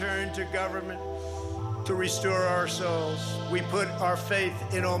government to restore our souls. We put our faith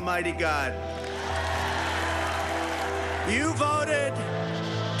in Almighty God. You voted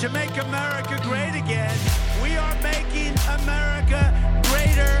to make America great again. We are making America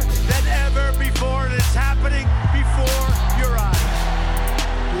greater than ever before, and it's happening before your eyes.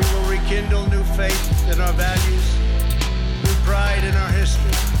 We will rekindle new faith in our values, new pride in our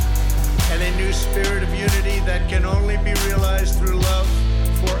history, and a new spirit of unity that can only be realized through love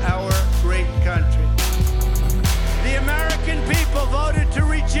for our great country. The American people voted to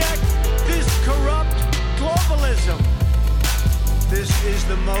reject this corrupt globalism. This is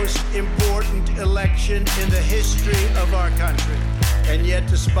the most important election in the history of our country. And yet,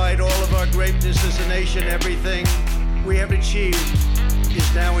 despite all of our greatness as a nation, everything we have achieved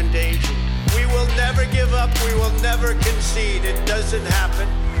is now in danger. We will never give up. We will never concede. It doesn't happen.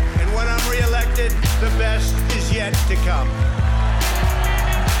 And when I'm reelected, the best is yet to come.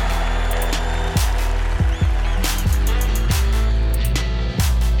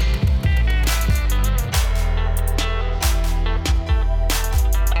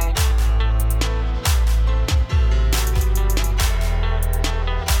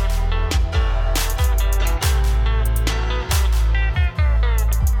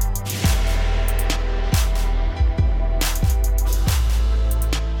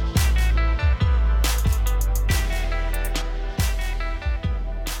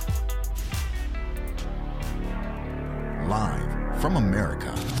 From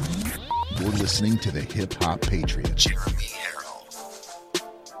America, you're listening to the Hip Hop Patriot, Jeremy Harrell.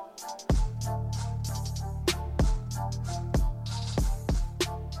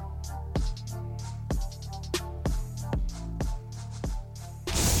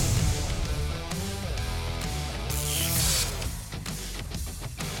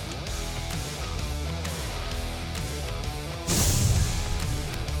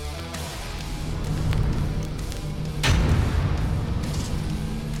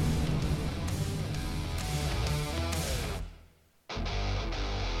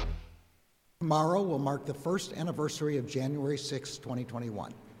 Tomorrow will mark the first anniversary of January 6,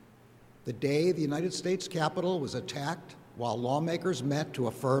 2021, the day the United States Capitol was attacked while lawmakers met to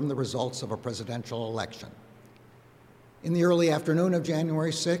affirm the results of a presidential election. In the early afternoon of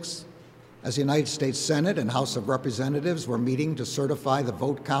January 6, as the United States Senate and House of Representatives were meeting to certify the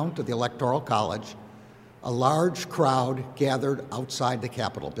vote count of the Electoral College, a large crowd gathered outside the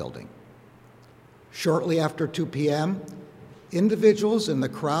Capitol building. Shortly after 2 p.m., individuals in the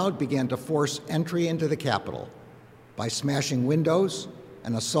crowd began to force entry into the Capitol by smashing windows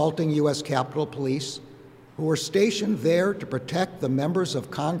and assaulting U.S. Capitol Police, who were stationed there to protect the members of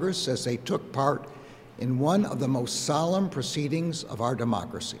Congress as they took part in one of the most solemn proceedings of our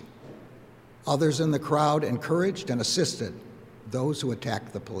democracy. Others in the crowd encouraged and assisted those who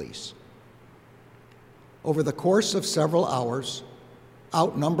attacked the police. Over the course of several hours,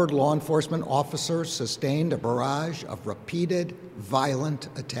 outnumbered law enforcement officers sustained a barrage of repeated violent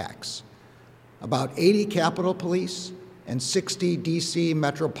attacks. About 80 Capitol Police and 60 D.C.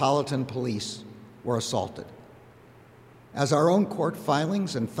 Metropolitan Police were assaulted. As our own court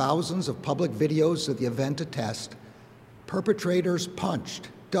filings and thousands of public videos of the event attest, perpetrators punched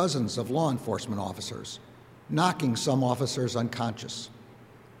dozens of law enforcement officers, knocking some officers unconscious.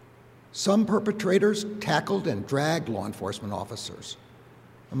 Some perpetrators tackled and dragged law enforcement officers.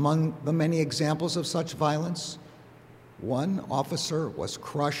 Among the many examples of such violence, one officer was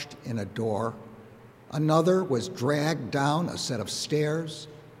crushed in a door, another was dragged down a set of stairs,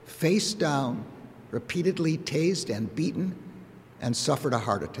 face down, repeatedly tased and beaten, and suffered a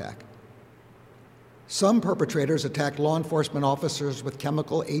heart attack. Some perpetrators attacked law enforcement officers with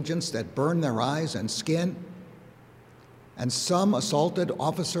chemical agents that burned their eyes and skin, and some assaulted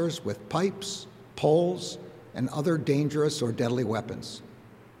officers with pipes, poles, and other dangerous or deadly weapons.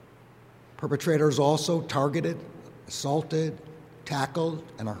 Perpetrators also targeted, assaulted, tackled,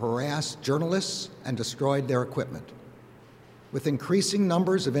 and harassed journalists and destroyed their equipment. With increasing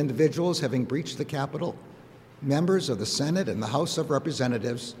numbers of individuals having breached the Capitol, members of the Senate and the House of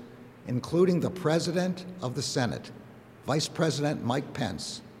Representatives, including the President of the Senate, Vice President Mike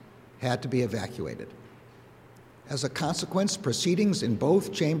Pence, had to be evacuated. As a consequence, proceedings in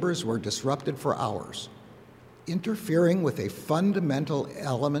both chambers were disrupted for hours, interfering with a fundamental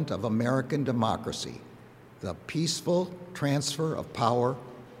element of American democracy, the peaceful transfer of power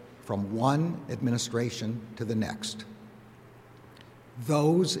from one administration to the next.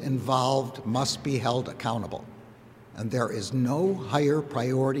 Those involved must be held accountable, and there is no higher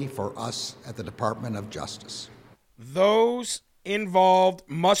priority for us at the Department of Justice. Those involved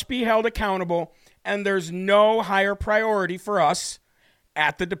must be held accountable, and there's no higher priority for us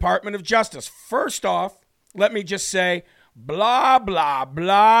at the Department of Justice. First off, let me just say, blah, blah,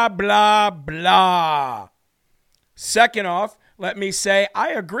 blah, blah, blah. Second off, let me say, I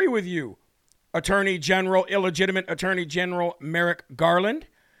agree with you, illegitimate Attorney General Merrick Garland.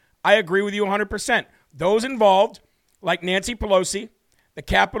 I agree with you 100%. Those involved, like Nancy Pelosi, the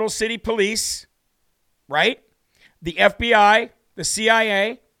Capitol City Police, right? The FBI, the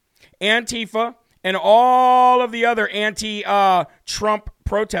CIA, Antifa, and all of the other anti-Trump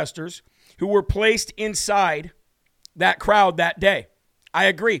protesters who were placed inside that crowd that day. I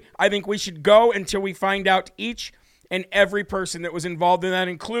agree. I think we should go until we find out each and every person that was involved, and that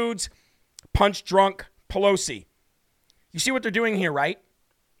includes punch-drunk Pelosi. You see what they're doing here, right?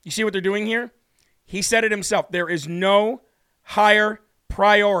 You see what they're doing here? He said it himself. There is no higher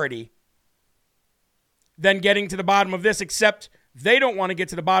priority than getting to the bottom of this, except they don't want to get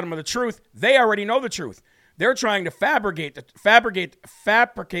to the bottom of the truth. They already know the truth. They're trying to fabricate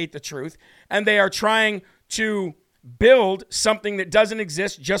the truth, and they are trying to build something that doesn't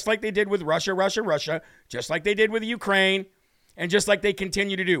exist, just like they did with Russia, just like they did with Ukraine, and just like they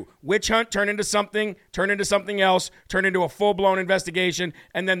continue to do. Witch hunt, turn into something else, turn into a full-blown investigation,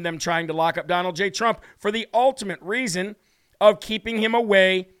 and then them trying to lock up Donald J. Trump for the ultimate reason of keeping him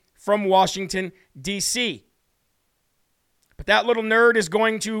away from Washington, D.C. But that little nerd is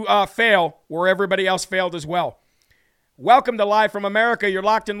going to fail where everybody else failed as well. Welcome to Live from America. You're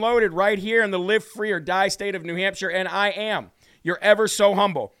locked and loaded right here in the live free or die state of New Hampshire, and I am your ever so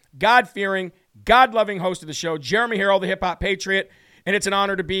humble, God-fearing, God-loving host of the show, Jeremy Harrell, the hip-hop patriot, and it's an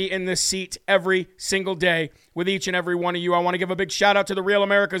honor to be in this seat every single day with each and every one of you. I want to give a big shout-out to the Real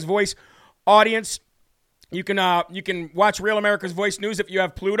America's Voice audience. You can watch Real America's Voice News if you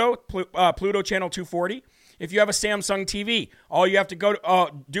have Pluto Channel 240. If you have a Samsung TV, all you have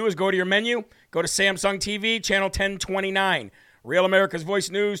to do is go to your menu, go to Samsung TV, channel 1029. Real America's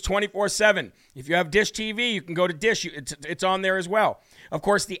Voice News 24/7. If you have Dish TV, you can go to Dish. It's on there as well. Of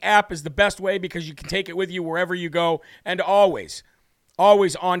course, the app is the best way because you can take it with you wherever you go, and always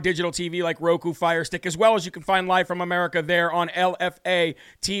on digital TV like Roku, Fire Stick, as well as you can find Live from America there on LFA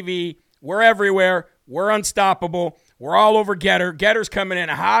TV. We're everywhere. We're unstoppable. We're all over Getter. Getter's coming in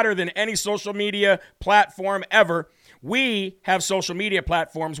hotter than any social media platform ever. We have social media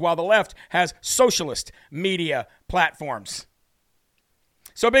platforms while the left has socialist media platforms.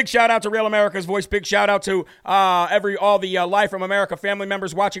 So big shout out to Real America's Voice. Big shout out to all the Live from America family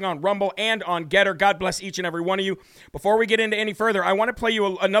members watching on Rumble and on Getter. God bless each and every one of you. Before we get into any further, I want to play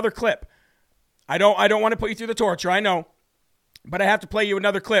you another clip. I don't want to put you through the torture, I know, but I have to play you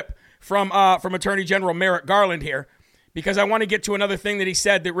another clip from Attorney General Merrick Garland here, because I want to get to another thing that he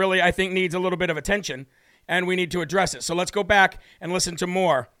said that really I think needs a little bit of attention, and we need to address it. So let's go back and listen to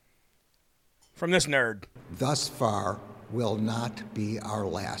more from this nerd. Thus far will not be our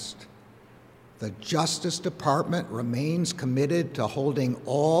last. The Justice Department remains committed to holding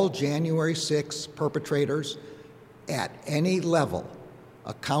all January 6 perpetrators at any level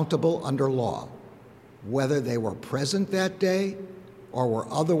accountable under law, whether they were present that day or were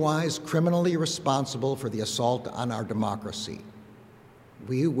otherwise criminally responsible for the assault on our democracy.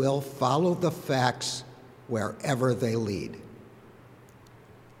 We will follow the facts wherever they lead.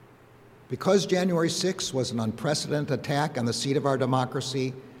 Because January 6 was an unprecedented attack on the seat of our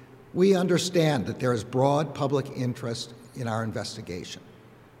democracy, we understand that there is broad public interest in our investigation.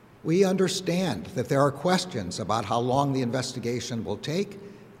 We understand that there are questions about how long the investigation will take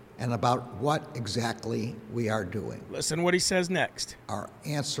and about what exactly we are doing. Listen what he says next. Our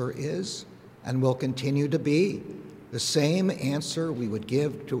answer is, and will continue to be, the same answer we would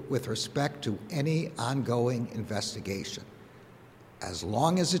give with respect to any ongoing investigation. As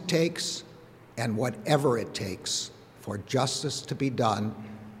long as it takes, and whatever it takes, for justice to be done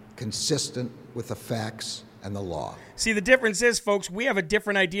consistent with the facts and the law. See, the difference is, folks, we have a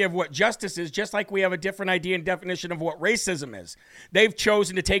different idea of what justice is, just like we have a different idea and definition of what racism is. They've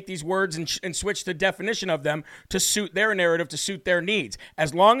chosen to take these words and switch the definition of them to suit their narrative, to suit their needs.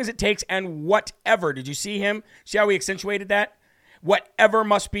 As long as it takes, and whatever. Did you see him? See how he accentuated that? Whatever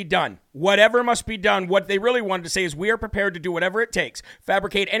must be done. Whatever must be done. What they really wanted to say is we are prepared to do whatever it takes.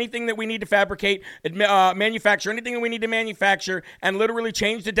 Fabricate anything that we need to fabricate, manufacture anything that we need to manufacture, and literally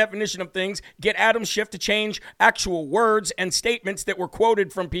change the definition of things. Get Adam Schiff to change actual words and statements that were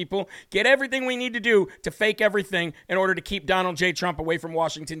quoted from people. Get everything we need to do to fake everything in order to keep Donald J. Trump away from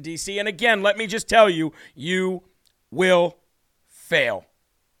Washington, D.C. And again, let me just tell you, you will fail.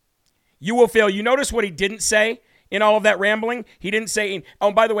 You will fail. You notice what he didn't say? In all of that rambling, he didn't say,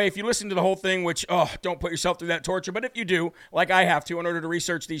 oh, by the way, if you listen to the whole thing, which, don't put yourself through that torture, but if you do, like I have to in order to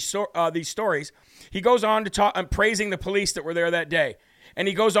research these stories, he goes on to talk, praising the police that were there that day. And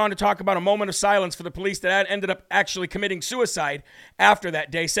he goes on to talk about a moment of silence for the police that ended up actually committing suicide after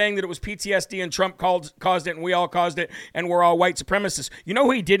that day, saying that it was PTSD and Trump caused it and we all caused it and we're all white supremacists. You know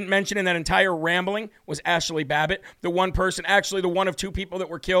who he didn't mention in that entire rambling was Ashley Babbitt, the one person, actually the one of two people that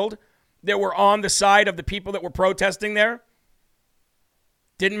were killed, that were on the side of the people that were protesting there.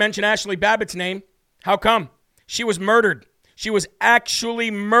 Didn't mention Ashley Babbitt's name. How come? She was murdered. She was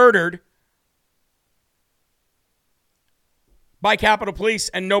actually murdered by Capitol Police,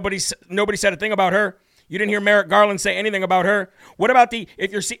 and nobody said a thing about her. You didn't hear Merrick Garland say anything about her. What about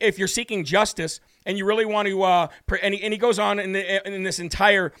if you're seeking justice and you really want to, and he goes on in this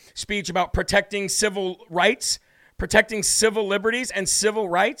entire speech about protecting civil rights, protecting civil liberties and civil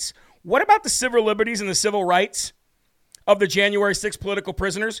rights. What about the civil liberties and the civil rights of the January 6th political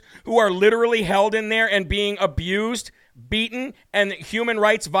prisoners who are literally held in there and being abused, beaten, and human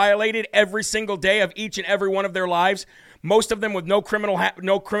rights violated every single day of each and every one of their lives? Most of them with no criminal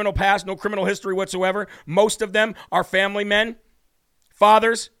past, no criminal history whatsoever. Most of them are family men,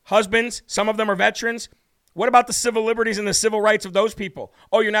 fathers, husbands. Some of them are veterans. What about the civil liberties and the civil rights of those people?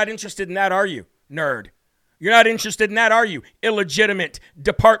 Oh, you're not interested in that, are you, nerd? You're not interested in that, are you? Illegitimate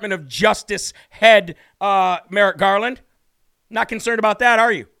Department of Justice head Merrick Garland. Not concerned about that,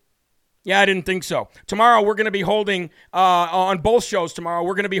 are you? Yeah, I didn't think so. Tomorrow we're going to be holding on both shows. Tomorrow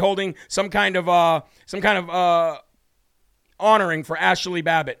we're going to be holding some kind of honoring for Ashley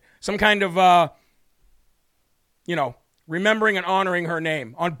Babbitt, some kind of remembering and honoring her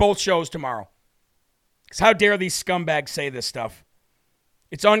name on both shows tomorrow. Because how dare these scumbags say this stuff?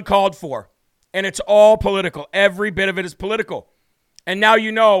 It's uncalled for, and it's all political. Every bit of it is political. And now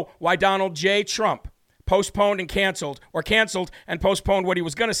you know why Donald J. Trump postponed and canceled and postponed what he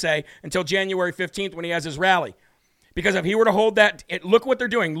was going to say until January 15th when he has his rally. Because if he were to hold that, look what they're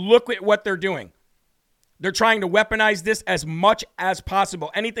doing. Look at what they're doing. They're trying to weaponize this as much as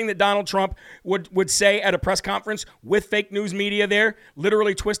possible. Anything that Donald Trump would say at a press conference with fake news media there,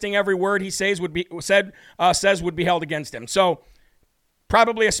 literally twisting every word he says would be held against him. So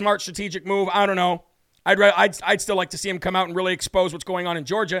probably a smart strategic move. I don't know. I'd still like to see him come out and really expose what's going on in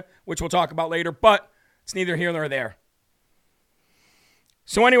Georgia, which we'll talk about later, but it's neither here nor there.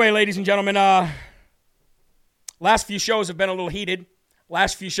 So anyway, ladies and gentlemen, last few shows have been a little heated.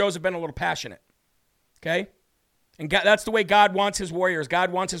 Last few shows have been a little passionate. Okay? And that's the way God wants his warriors.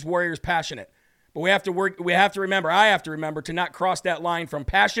 God wants his warriors passionate. But I have to remember to not cross that line from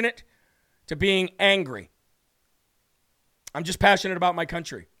passionate to being angry. I'm just passionate about my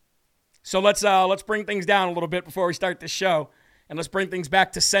country. So let's bring things down a little bit before we start this show, and let's bring things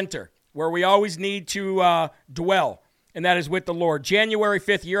back to center, where we always need to dwell, and that is with the Lord. January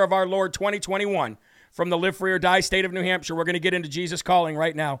 5th, year of our Lord 2021, from the Live Free or Die state of New Hampshire. We're going to get into Jesus Calling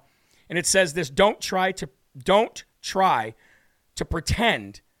right now. And it says this: don't try to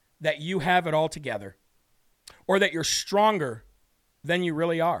pretend that you have it all together or that you're stronger than you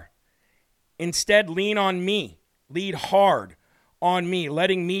really are. Instead, lean on me, lead hard on me,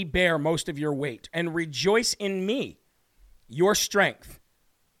 letting me bear most of your weight, and rejoice in me, your strength,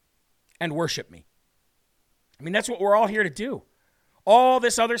 and worship me. I mean, that's what we're all here to do. All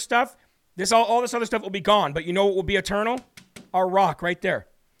this other stuff, all this other stuff will be gone, but you know what will be eternal? Our rock right there.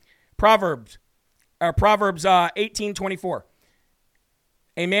 Proverbs 18:24.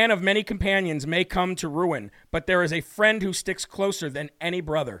 A man of many companions may come to ruin, but there is a friend who sticks closer than any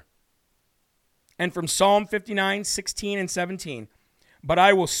brother. And from Psalm 59:16 and 17. But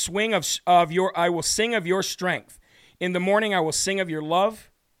I will sing of your strength. In the morning I will sing of your love,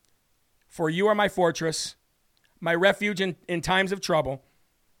 for you are my fortress, my refuge in times of trouble.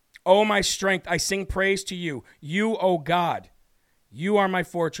 O my strength, I sing praise to you. You, O God, you are my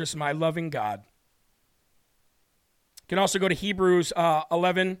fortress, my loving God. You can also go to Hebrews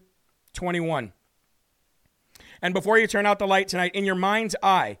 11:21. And before you turn out the light tonight, in your mind's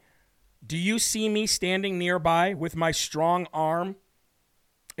eye, do you see me standing nearby with my strong arm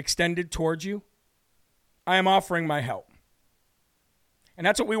extended towards you? I am offering my help. And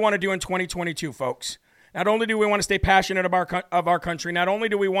that's what we want to do in 2022, folks. Not only do we want to stay passionate of our country, not only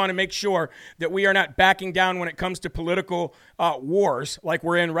do we want to make sure that we are not backing down when it comes to political wars like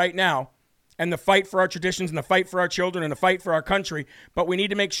we're in right now, and the fight for our traditions and the fight for our children and the fight for our country, but we need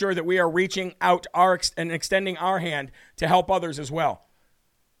to make sure that we are reaching out and extending our hand to help others as well.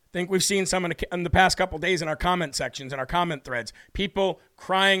 I think we've seen some in the past couple of days in our comment sections and our comment threads, people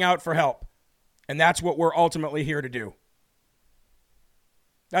crying out for help. And that's what we're ultimately here to do.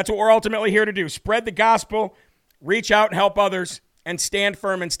 That's what we're ultimately here to do. Spread the gospel, reach out and help others, and stand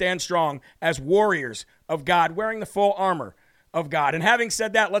firm and stand strong as warriors of God, wearing the full armor of God. And having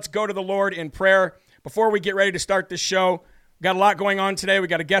said that, let's go to the Lord in prayer. Before we get ready to start this show, Got a lot going on today. We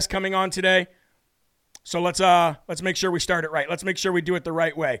got a guest coming on today. So let's make sure we start it right. Let's make sure we do it the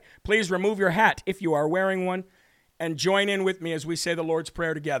right way. Please remove your hat if you are wearing one and join in with me as we say the Lord's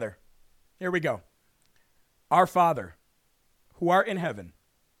Prayer together. Here we go. Our Father, who art in heaven,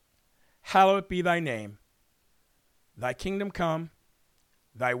 hallowed be thy name. Thy kingdom come,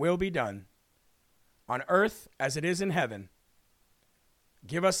 thy will be done, on earth as it is in heaven.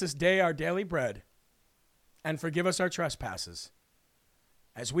 Give us this day our daily bread, and forgive us our trespasses,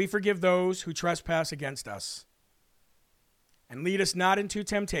 as we forgive those who trespass against us. And lead us not into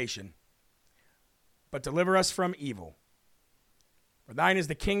temptation, but deliver us from evil. For thine is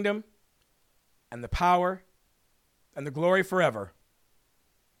the kingdom, and the power, and the glory forever.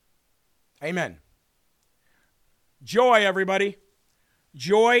 Amen. Joy, everybody.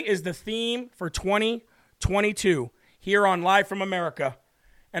 Joy is the theme for 2022 here on Live from America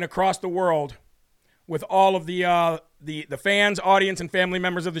and across the world with all of the fans, audience, and family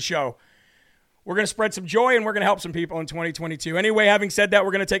members of the show. We're going to spread some joy and we're going to help some people in 2022. Anyway, having said that,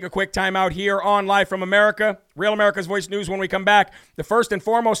 we're going to take a quick time out here on Live from America. Real America's Voice News when we come back. The first and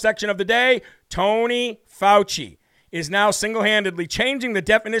foremost section of the day, Tony Fauci is now single-handedly changing the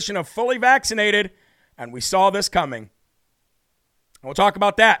definition of fully vaccinated, and we saw this coming. We'll talk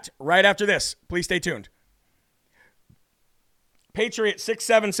about that right after this. Please stay tuned. Patriot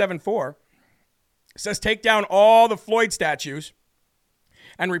 6774 says take down all the Floyd statues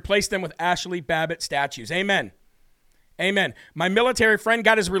and replace them with Ashley Babbitt statues. Amen. Amen. My military friend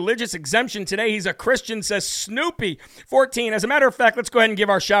got his religious exemption today. He's a Christian, says Snoopy 14. As a matter of fact, let's go ahead and give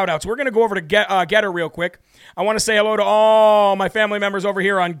our shout outs. We're going to go over to Getter real quick. I want to say hello to all my family members over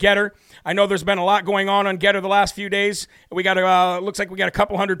here on Getter. I know there's been a lot going on Getter the last few days. We got looks like we got a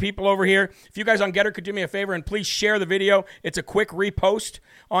couple hundred people over here. If you guys on Getter could do me a favor and please share the video. It's a quick repost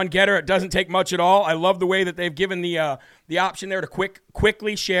on Getter. It doesn't take much at all. I love the way that they've given the option there to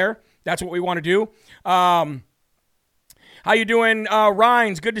quickly share. That's what we want to do. How you doing,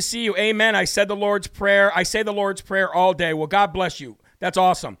 Rhines? Good to see you. Amen. I said the Lord's Prayer. I say the Lord's Prayer all day. Well, God bless you. That's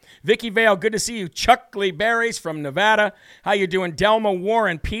awesome. Vicky Vale, good to see you. Chuckley Berries from Nevada. How you doing? Delma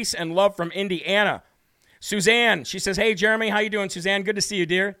Warren, peace and love from Indiana. Suzanne, she says, hey, Jeremy, how you doing, Suzanne? Good to see you,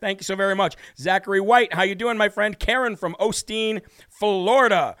 dear. Thank you so very much. Zachary White, how you doing, my friend? Karen from Osteen,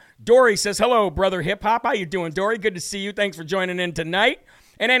 Florida. Dory says, hello, brother hip-hop. How you doing, Dory? Good to see you. Thanks for joining in tonight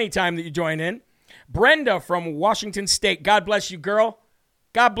and any time that you join in. Brenda from Washington State. God bless you, girl.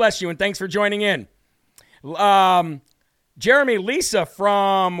 God bless you, and thanks for joining in. Jeremy Lisa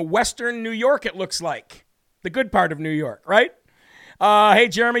from Western New York, it looks like. The good part of New York, right? Hey,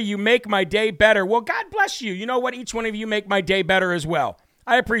 Jeremy, you make my day better. Well, God bless you. You know what? Each one of you make my day better as well.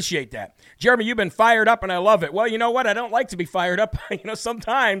 I appreciate that. Jeremy, you've been fired up, and I love it. Well, you know what? I don't like to be fired up.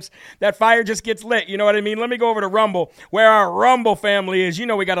 Sometimes that fire just gets lit. You know what I mean? Let me go over to Rumble, where our Rumble family is. You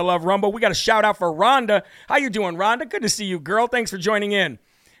know we got to love Rumble. We got to shout out for Rhonda. How you doing, Rhonda? Good to see you, girl. Thanks for joining in.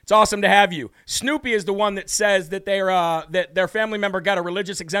 It's awesome to have you. Snoopy is the one that says that that their family member got a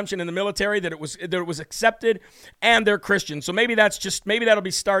religious exemption in the military, that it was accepted, and they're Christian. So maybe that'll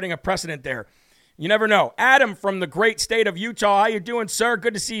be starting a precedent there. You never know. Adam from the great state of Utah. How you doing, sir?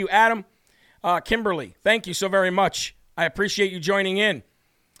 Good to see you, Adam. Kimberly, thank you so very much. I appreciate you joining in.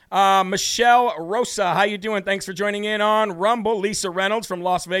 Michelle Rosa, how you doing? Thanks for joining in on Rumble. Lisa Reynolds from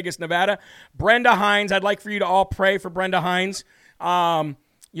Las Vegas, Nevada. Brenda Hines, I'd like for you to all pray for Brenda Hines.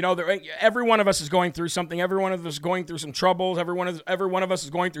 Every one of us is going through something. Every one of us is going through some troubles. Every one of us is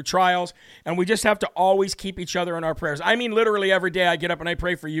going through trials, and we just have to always keep each other in our prayers. I mean, literally every day I get up and I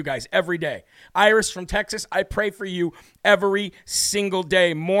pray for you guys, every day. Iris from Texas, I pray for you every single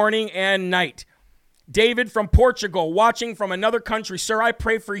day, morning and night. David from Portugal, watching from another country, sir, I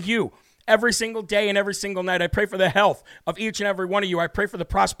pray for you every single day and every single night. I pray for the health of each and every one of you. I pray for the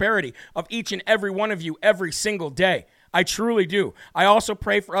prosperity of each and every one of you every single day. I truly do. I also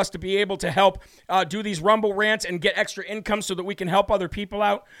pray for us to be able to help do these Rumble rants and get extra income so that we can help other people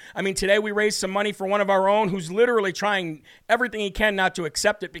out. I mean, today we raised some money for one of our own who's literally trying everything he can not to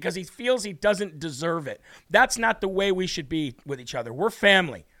accept it because he feels he doesn't deserve it. That's not the way we should be with each other. We're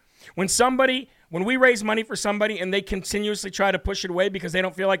family. When we raise money for somebody and they continuously try to push it away because they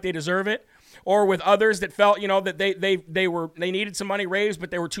don't feel like they deserve it, or with others that felt, that they needed some money raised, but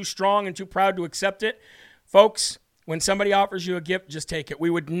they were too strong and too proud to accept it, folks, when somebody offers you a gift, just take it.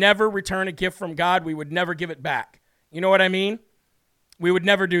 We would never return a gift from God. We would never give it back. You know what I mean? We would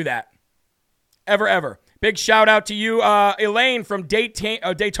never do that. Ever, ever. Big shout out to you, Elaine from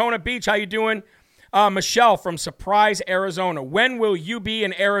Daytona Beach. How you doing? Michelle from Surprise, Arizona. When will you be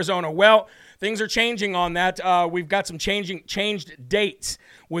in Arizona? Well, Things are changing on that. We've got some changed dates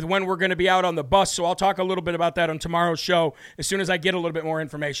with when we're going to be out on the bus, so I'll talk a little bit about that on tomorrow's show as soon as I get a little bit more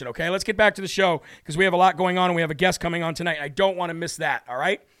information, okay? Let's get back to the show because we have a lot going on and we have a guest coming on tonight. I don't want to miss that, all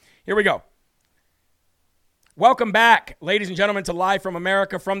right? Here we go. Welcome back, ladies and gentlemen, to Live from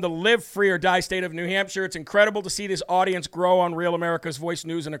America from the Live Free or Die state of New Hampshire. It's incredible to see this audience grow on Real America's Voice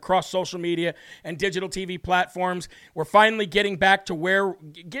News and across social media and digital TV platforms. We're finally getting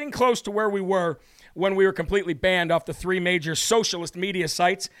close to where we were when we were completely banned off the 3 major socialist media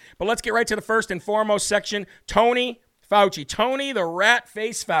sites. But let's get right to the first and foremost section, Tony Fauci. Tony the Rat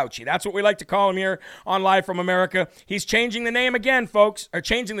Face Fauci. That's what we like to call him here on Live from America. He's changing the name again, folks, or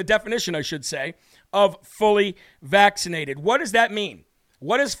changing the definition, I should say, of fully vaccinated. What does that mean?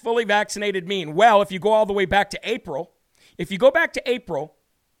 What does fully vaccinated mean? Well, if you go all the way back to April,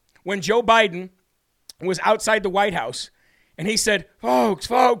 when Joe Biden was outside the White House and he said,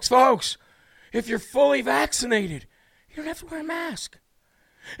 folks, if you're fully vaccinated, you don't have to wear a mask.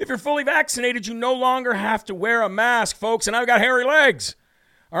 If you're fully vaccinated, you no longer have to wear a mask, folks. And I've got hairy legs.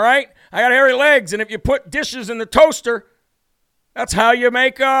 All right? I got hairy legs. And if you put dishes in the toaster, that's how you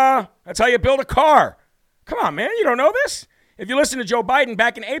build a car. Come on, man. You don't know this? If you listen to Joe Biden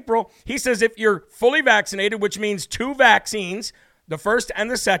back in April, he says if you're fully vaccinated, which means 2 vaccines, the first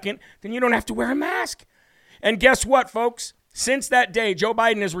and the second, then you don't have to wear a mask. And guess what, folks? Since that day, Joe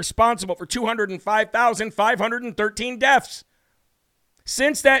Biden is responsible for 205,513 deaths.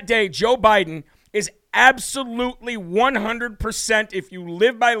 Since that day, Joe Biden is absolutely 100%, if you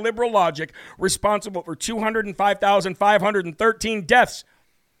live by liberal logic, responsible for 205,513 deaths.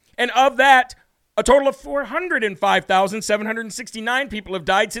 And of that, a total of 405,769 people have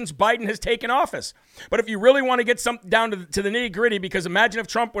died since Biden has taken office. But if you really want to get down to the nitty-gritty, because imagine if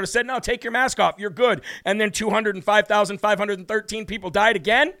Trump would have said, no, take your mask off, you're good, and then 205,513 people died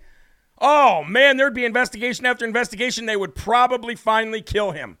again, oh, man, there'd be investigation after investigation. They would probably finally kill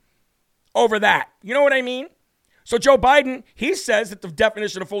him over that. You know what I mean? So Joe Biden, he says that the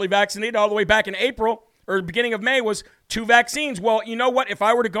definition of fully vaccinated all the way back in April or beginning of May was 2 vaccines. Well, you know what? If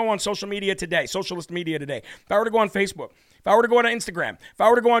I were to go on social media today, socialist media today, if I were to go on Facebook, if I were to go on Instagram, if I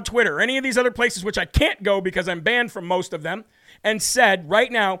were to go on Twitter, or any of these other places, which I can't go because I'm banned from most of them, and said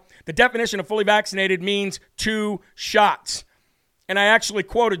right now the definition of fully vaccinated means 2 shots. And I actually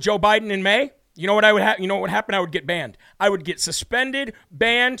quoted Joe Biden in May. You know what I would you know what would happen? I would get banned. I would get suspended,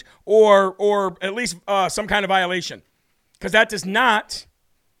 banned, or at least some kind of violation. Because that does not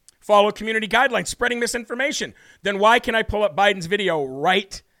follow community guidelines, spreading misinformation. Then why can I pull up Biden's video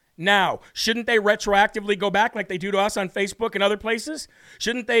right now? Shouldn't they retroactively go back like they do to us on Facebook and other places?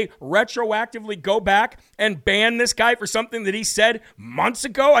 Shouldn't they retroactively go back and ban this guy for something that he said months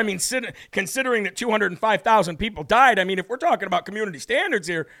ago? I mean, considering that 205,000 people died, I mean, if we're talking about community standards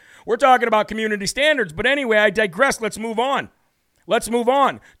here, we're talking about community standards. But anyway, I digress. Let's move on.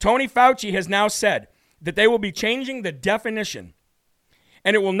 Tony Fauci has now said that they will be changing the definition,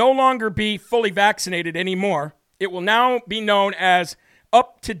 and it will no longer be fully vaccinated anymore. It will now be known as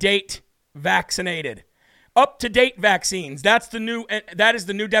up-to-date vaccinated. Up-to-date vaccines. That is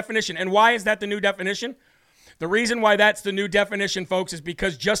the new definition. And why is that the new definition? The reason why that's the new definition, folks, is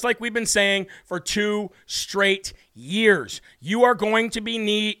because just like we've been saying for 2 straight years, you are going to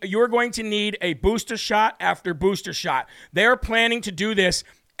need a booster shot after booster shot. They're planning to do this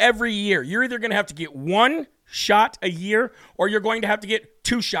every year. You're either going to have to get 1 shot a year or you're going to have to get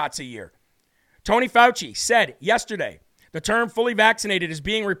 2 shots a year. Tony Fauci said yesterday the term fully vaccinated is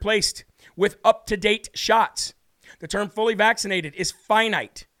being replaced with up-to-date shots. The term fully vaccinated is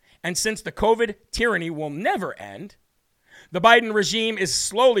finite. And since the COVID tyranny will never end, the Biden regime is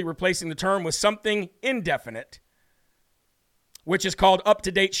slowly replacing the term with something indefinite, which is called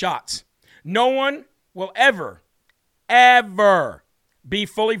up-to-date shots. No one will ever be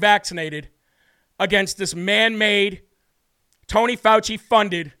fully vaccinated against this man-made, Tony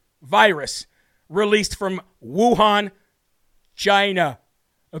Fauci-funded virus released from Wuhan, China.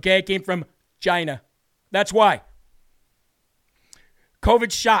 Okay, it came from China. That's why.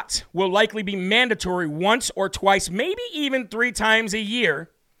 COVID shots will likely be mandatory once or twice, maybe even 3 times a year,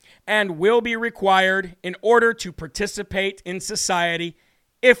 and will be required in order to participate in society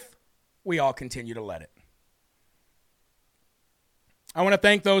if we all continue to let it. I want to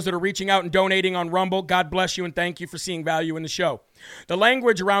thank those that are reaching out and donating on Rumble. God bless you and thank you for seeing value in the show. The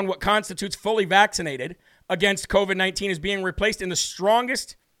language around what constitutes fully vaccinated against COVID-19 is being replaced in the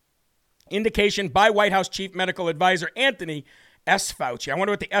strongest indication by White House Chief Medical Advisor Anthony S. Fauci. I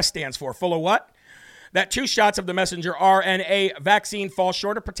wonder what the S stands for. Full of what? That 2 shots of the messenger RNA vaccine fall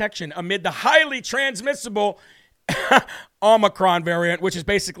short of protection amid the highly transmissible Omicron variant, which is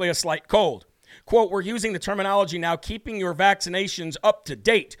basically a slight cold. quote, we're using the terminology now, keeping your vaccinations up to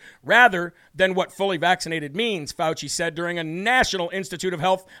date, rather than what fully vaccinated means, Fauci said during a National Institute of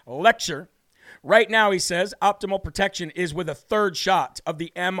Health lecture. Right now, he says, optimal protection is with a third shot of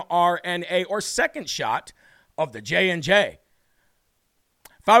the mRNA or second shot of the J&J.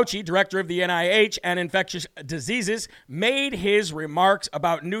 Fauci, director of the NIH and infectious diseases, made his remarks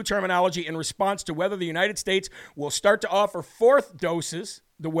about new terminology in response to whether the United States will start to offer fourth doses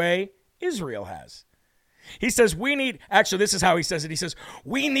the way Israel has. He says, this is how he says it. He says,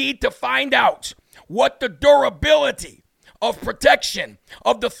 we need to find out what the durability of protection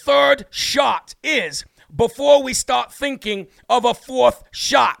of the third shot is before we start thinking of a fourth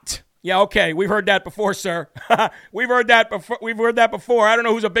shot. Yeah, okay, we've heard that before, sir. We've heard that before. I don't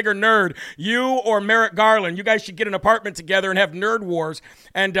know who's a bigger nerd, you or Merrick Garland. You guys should get an apartment together and have nerd wars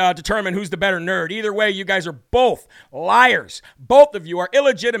and determine who's the better nerd. Either way, you guys are both liars. Both of you are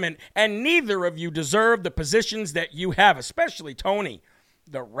illegitimate, and neither of you deserve the positions that you have, especially Tony,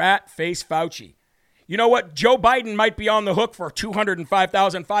 the rat-faced Fauci. You know what? Joe Biden might be on the hook for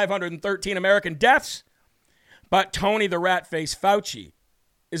 205,513 American deaths, but Tony, the rat-faced Fauci,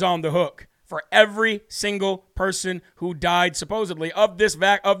 is on the hook for every single person who died supposedly of this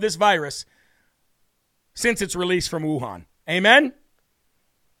virus since its release from Wuhan. Amen?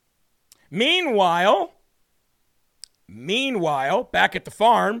 Meanwhile, back at the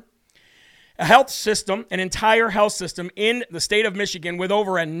farm, an entire health system in the state of Michigan with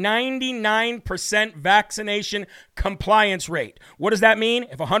over a 99% vaccination compliance rate. What does that mean?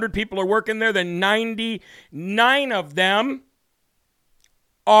 If 100 people are working there, then 99 of them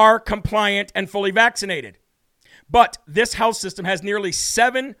are compliant and fully vaccinated. But this health system has nearly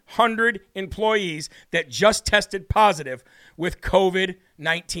 700 employees that just tested positive with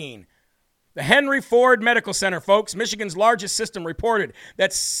COVID-19. The Henry Ford Medical Center, folks, Michigan's largest system, reported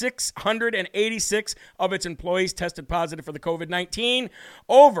that 686 of its employees tested positive for the COVID-19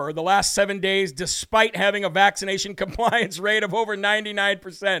 over the last 7 days, despite having a vaccination compliance rate of over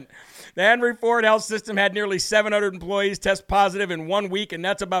 99%. The Henry Ford Health System had nearly 700 employees test positive in 1 week, and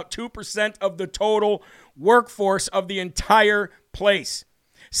that's about 2% of the total workforce of the entire place.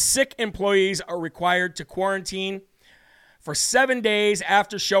 Sick employees are required to quarantine for 7 days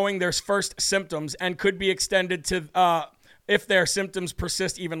after showing their first symptoms and could be extended to if their symptoms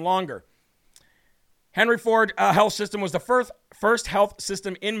persist even longer. Henry Ford Health System was the first health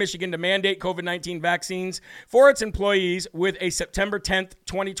system in Michigan to mandate COVID-19 vaccines for its employees with a September 10th,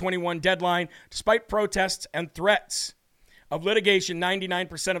 2021 deadline. Despite protests and threats of litigation,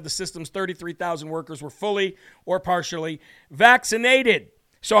 99% of the system's 33,000 workers were fully or partially vaccinated.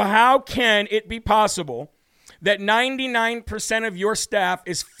 So how can it be possible that 99% of your staff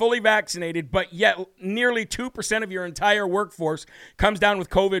is fully vaccinated, but yet nearly 2% of your entire workforce comes down with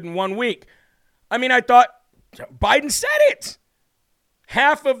COVID in 1 week? I mean, I thought Biden said it.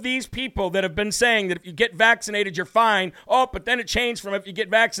 Half of these people that have been saying that if you get vaccinated, you're fine. Oh, but then it changed from if you get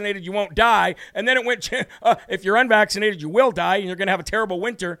vaccinated, you won't die. And then it went, if you're unvaccinated, you will die, and you're going to have a terrible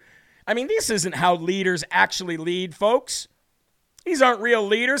winter. I mean, this isn't how leaders actually lead, folks. These aren't real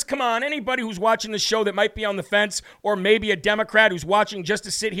leaders. Come on, anybody who's watching the show that might be on the fence, or maybe a Democrat who's watching just to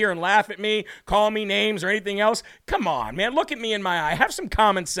sit here and laugh at me, call me names or anything else, come on, man, look at me in my eye. Have some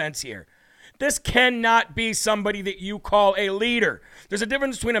common sense here. This cannot be somebody that you call a leader. There's a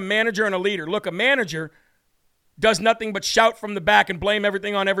difference between a manager and a leader. Look, a manager does nothing but shout from the back and blame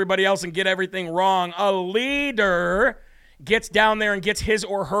everything on everybody else and get everything wrong. A leader gets down there and gets his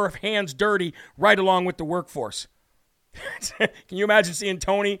or her hands dirty right along with the workforce. Can you imagine seeing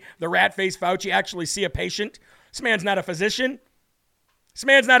Tony, the rat-faced Fauci, actually see a patient? This man's not a physician.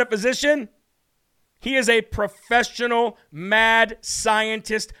 He is a professional, mad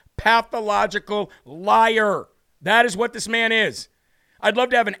scientist, pathological liar. That is what this man is. I'd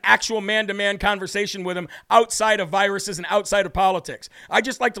love to have an actual man-to-man conversation with him outside of viruses and outside of politics. I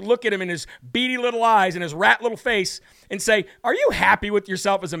just like to look at him in his beady little eyes and his rat little face and say, are you happy with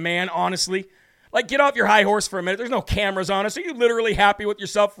yourself as a man, honestly? Like, get off your high horse for a minute. There's no cameras on us. Are you literally happy with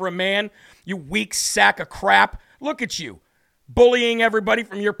yourself for a man? You weak sack of crap. Look at you. Bullying everybody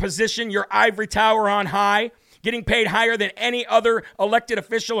from your position, your ivory tower on high, getting paid higher than any other elected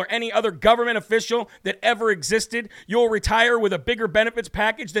official or any other government official that ever existed. You'll retire with a bigger benefits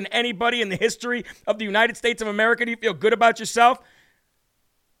package than anybody in the history of the United States of America. Do you feel good about yourself?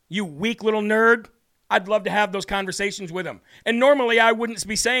 You weak little nerd. I'd love to have those conversations with him. And normally I wouldn't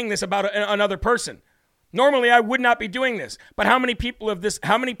be saying this about another person. Normally I would not be doing this. But how many people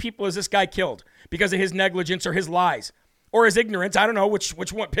has this guy killed because of his negligence or his lies or his ignorance? I don't know which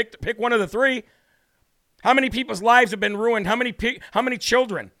one. Pick one of the three. How many people's lives have been ruined? How many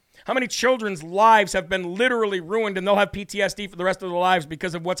children? How many children's lives have been literally ruined and they'll have PTSD for the rest of their lives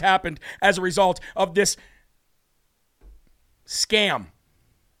because of what's happened as a result of this scam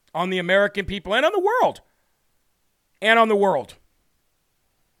on the American people and on the world. And on the world.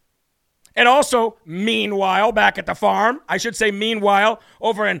 And also, meanwhile, back at the farm, I should say meanwhile,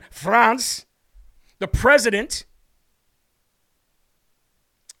 over in France, the president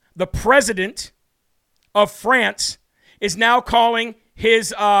of France is now calling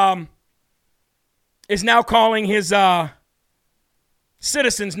his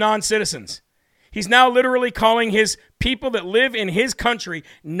citizens non-citizens. He's now literally calling his people that live in his country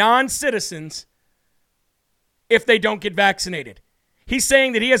non-citizens if they don't get vaccinated. He's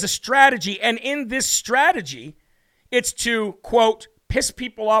saying that he has a strategy, and in this strategy, it's to, quote, piss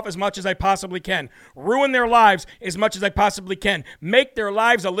people off as much as I possibly can, ruin their lives as much as I possibly can, make their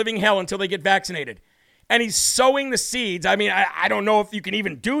lives a living hell until they get vaccinated. And he's sowing the seeds. I mean, I don't know if you can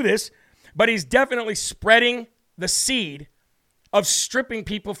even do this, but he's definitely spreading the seed of stripping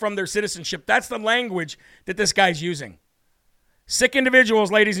people from their citizenship. That's the language that this guy's using. Sick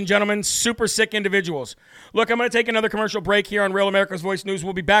individuals, ladies and gentlemen, super sick individuals. Look, I'm going to take another commercial break here on Real America's Voice News.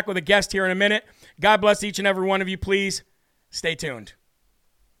 We'll be back with a guest here in a minute. God bless each and every one of you. Please stay tuned.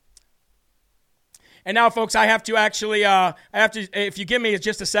 And now, folks, I have to actually, if you give me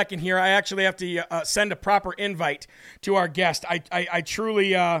just a second here, I actually have to send a proper invite to our guest. I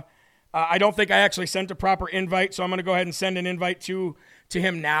truly, I don't think I actually sent a proper invite, so I'm going to go ahead and send an invite to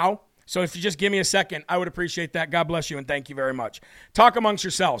him now. So if you just give me a second, I would appreciate that. God bless you, and thank you very much. Talk amongst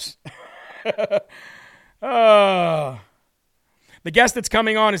yourselves. The guest that's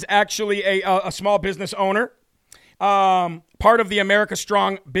coming on is actually a small business owner, part of the America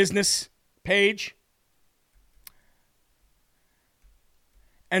Strong business page,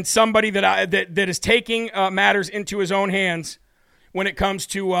 and somebody that is taking matters into his own hands when it comes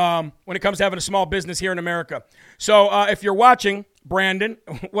to having a small business here in America. So if you're watching, Brandon,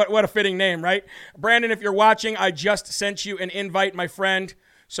 what a fitting name, right? Brandon, if you're watching, I just sent you an invite, my friend.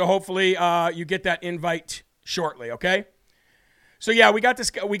 So hopefully you get that invite shortly, okay? So yeah, we got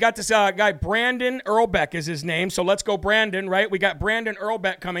this guy, Brandon Earlbeck is his name. So let's go Brandon, right? We got Brandon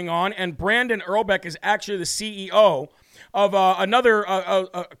Earlbeck coming on, and Brandon Earlbeck is actually the CEO of another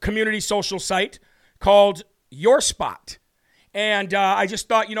community social site called Your Spot. And I just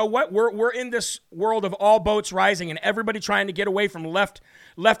thought, you know what? We're in this world of all boats rising and everybody trying to get away from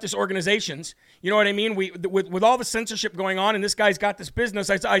leftist organizations. You know what I mean? With all the censorship going on, and this guy's got this business.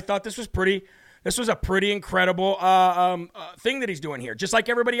 I thought this was a pretty incredible thing that he's doing here, just like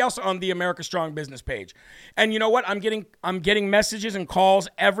everybody else on the America Strong business page. And you know what? I'm getting messages and calls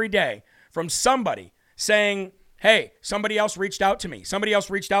every day from somebody saying, hey, somebody else reached out to me. Somebody else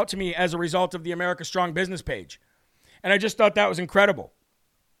reached out to me as a result of the America Strong business page. And I just thought that was incredible.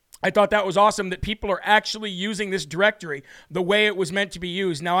 I thought that was awesome that people are actually using this directory the way it was meant to be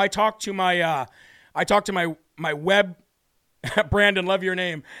used. Now, I talked to my web, Brandon, love your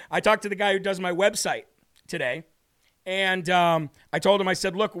name. I talked to the guy who does my website today. And I told him, I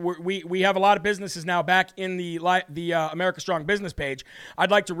said, look, we have a lot of businesses now back in the America Strong business page. I'd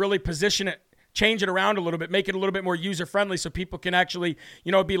like to really position it, change it around a little bit, make it a little bit more user-friendly so people can actually,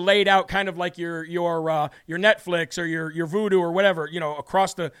 be laid out kind of like your Netflix or your Vudu or whatever,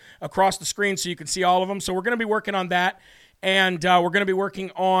 across the screen so you can see all of them. So we're going to be working on that, and we're going to be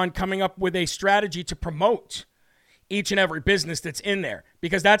working on coming up with a strategy to promote each and every business that's in there,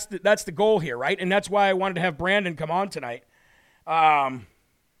 because that's the goal here, right? And that's why I wanted to have Brandon come on tonight. Let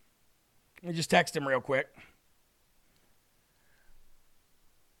me just text him real quick.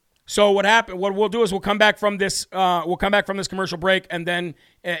 So what we'll do is we'll come back from this commercial break, and then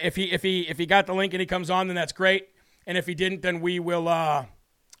if he got the link and he comes on, then that's great. And if he didn't, then we'll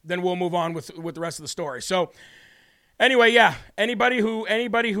move on with the rest of the story. So anyway, yeah, anybody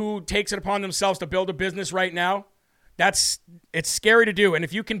who takes it upon themselves to build a business right now, it's scary to do. And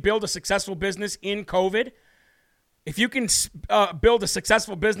if you can build a successful business in COVID, if you can build a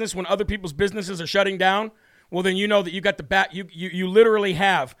successful business when other people's businesses are shutting down, well, then you know that you got you literally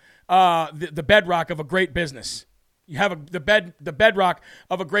have the bedrock of a great business. You have the bedrock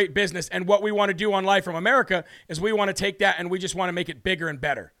of a great business. And what we want to do on Live from America is we want to take that and we just want to make it bigger and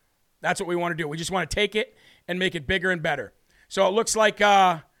better. That's what we want to do. We just want to take it and make it bigger and better. So it looks like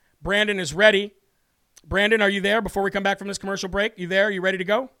Brandon is ready. Brandon, are you there before we come back from this commercial break? You there? Are you ready to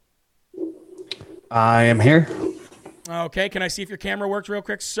go? I am here. Okay. Can I see if your camera works real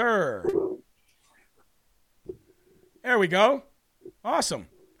quick, sir? There we go. Awesome.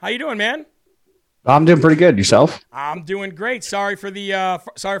 How you doing, man? I'm doing pretty good. Yourself? I'm doing great. Sorry for the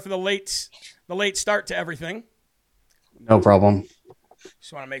late start to everything. No problem.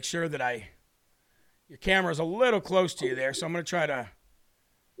 Just want to make sure that your camera's a little close to you there, so I'm going to try to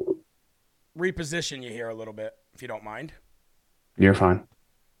reposition you here a little bit, if you don't mind. You're fine.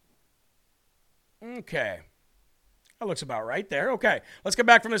 Okay. That looks about right there. Okay. Let's get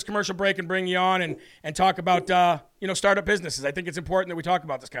back from this commercial break and bring you on and talk about, startup businesses. I think it's important that we talk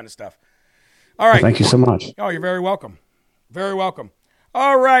about this kind of stuff. All right. Well, thank you so much. Oh, you're very welcome. Very welcome.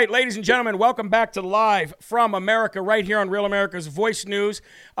 All right, ladies and gentlemen, welcome back to Live from America right here on Real America's Voice News.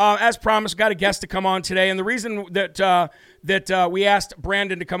 As promised, got a guest to come on today, and the reason that we asked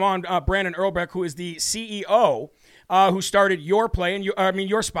Brandon to come on, Brandon Earlbeck, who is the CEO, who started Your Play, and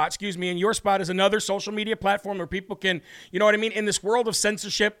Your Spot, and Your Spot is another social media platform where people can, in this world of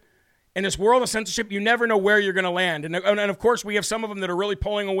censorship. In this world of censorship, you never know where you're going to land. And of course, we have some of them that are really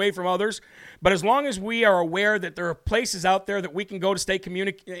pulling away from others. But as long as we are aware that there are places out there that we can go to stay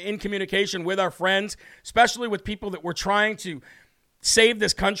in communication with our friends, especially with people that we're trying to save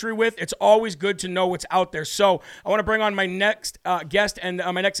this country with, it's always good to know what's out there. So I want to bring on my next guest, and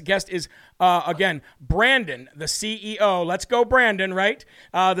my next guest is, again, Brandon, the CEO. Let's go, Brandon, right?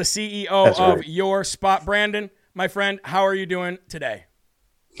 The CEO That's of right. Your Spot. Brandon, my friend, how are you doing today?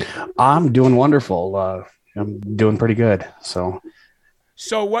 I'm doing wonderful. I'm doing pretty good. So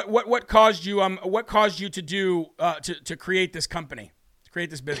what caused you to do to create this company, to create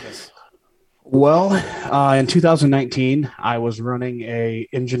this business? Well, in 2019, I was running a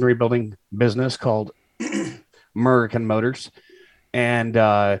engine rebuilding business called American Motors, and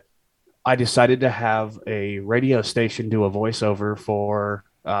I decided to have a radio station do a voiceover for.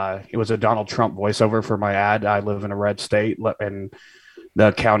 It was a Donald Trump voiceover for my ad. I live in a red state, and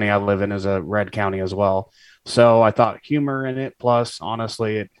the county I live in is a red county as well. So I thought humor in it. Plus,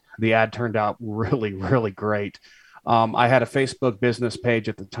 honestly, the ad turned out really, really great. I had a Facebook business page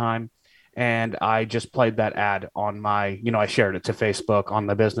at the time, and I just played that ad on my, I shared it to Facebook on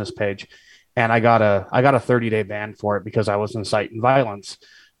the business page, and I got a 30-day ban for it because I was inciting violence.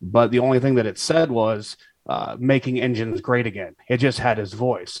 But the only thing that it said was making engines great again. It just had his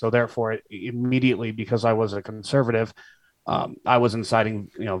voice. So therefore, immediately, because I was a conservative, I was inciting,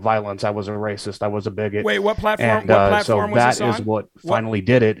 violence. I was a racist. I was a bigot. Wait, what platform? And, what platform so was that this on? is what finally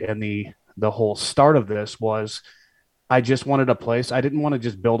did it. And the whole start of this was, I just wanted a place. I didn't want to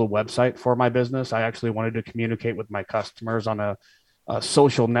just build a website for my business. I actually wanted to communicate with my customers on a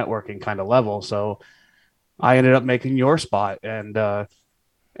social networking kind of level. So I ended up making Your Spot and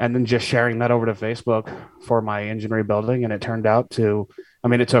then just sharing that over to Facebook for my engine rebuilding. And it turned out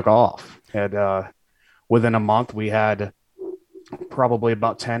it took off. And within a month, we had probably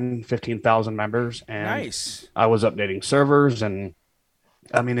about 15,000 members, and Nice. I was updating servers, and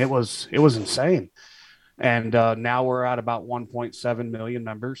it was insane. And now we're at about 1.7 million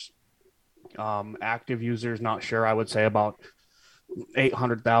members. Active users, not sure. I would say about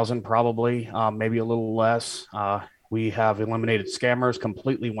 800,000, probably, maybe a little less. We have eliminated scammers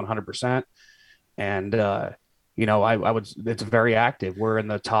completely, 100%. And it's very active. We're in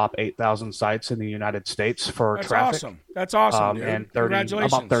the top 8,000 sites in the United States for traffic. That's awesome. Dude. And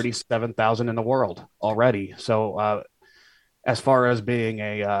Congratulations. about 37,000 in the world already. So as far as being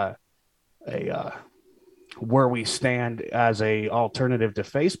a where we stand as a alternative to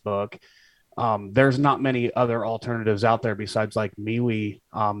Facebook, there's not many other alternatives out there besides like MeWe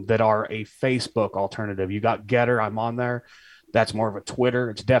that are a Facebook alternative. You got Getter, I'm on there. That's more of a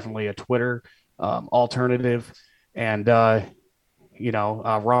Twitter. It's definitely a Twitter alternative. And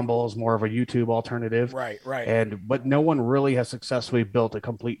Rumble is more of a YouTube alternative. Right. But no one really has successfully built a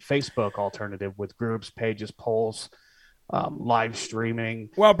complete Facebook alternative with groups, pages, polls, live streaming.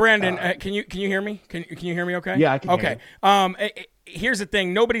 Well, Brandon, can you hear me? Can you hear me? Okay. Yeah, I can. Okay. Here's the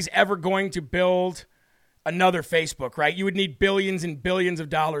thing: nobody's ever going to build another Facebook, right? You would need billions and billions of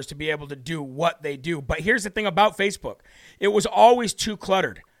dollars to be able to do what they do. But here's the thing about Facebook: it was always too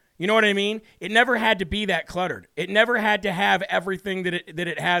cluttered. You know what I mean? It never had to be that cluttered. It never had to have everything that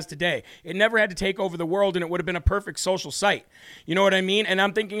it has today. It never had to take over the world, and it would have been a perfect social site. You know what I mean? And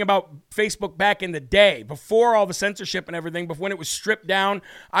I'm thinking about Facebook back in the day, before all the censorship and everything, before when it was stripped down.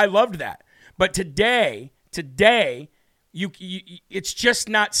 I loved that. But today, it's just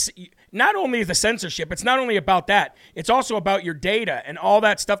not only the censorship, it's not only about that, it's also about your data and all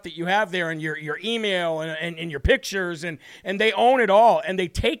that stuff that you have there, and your email and your pictures, and they own it all, and they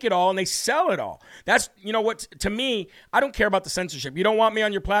take it all, and they sell it all. That's, what, to me, I don't care about the censorship. You don't want me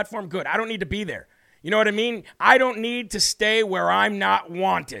on your platform? Good. I don't need to be there. You know what I mean? I don't need to stay where I'm not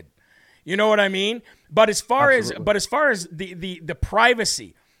wanted. You know what I mean? But as far as the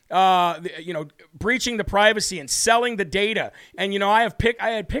privacy breaching the privacy and selling the data. And, I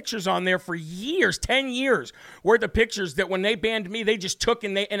had pictures on there for years, 10 years worth of pictures that when they banned me, they just took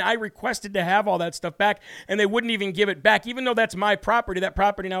and I requested to have all that stuff back and they wouldn't even give it back. Even though that's my property, that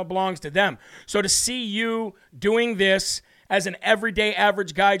property now belongs to them. So to see you doing this as an everyday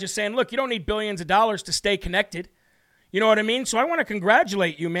average guy, just saying, look, you don't need billions of dollars to stay connected. You know what I mean? So I want to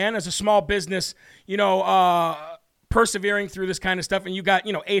congratulate you, man, as a small business, persevering through this kind of stuff, and you got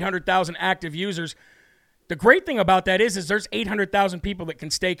 800,000 active users. The great thing about that is there's 800,000 people that can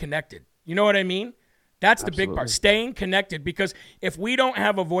stay connected. You know what I mean? That's the big part, staying connected, because if we don't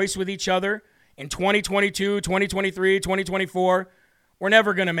have a voice with each other in 2022, 2023, 2024, we're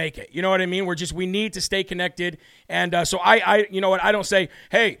never going to make it. You know what I mean? We need to stay connected. And so I you know what? I don't say,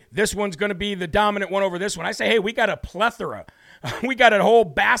 hey, this one's going to be the dominant one over this one. I say, hey, we got a plethora. We got a whole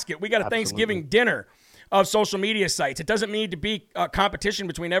basket. We got a Thanksgiving dinner of social media sites. It doesn't need to be a competition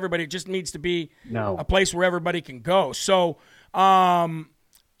between everybody. It just needs to be a place where everybody can go. So,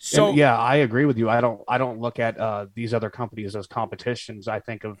 yeah, I agree with you. I don't look at these other companies as competitions. I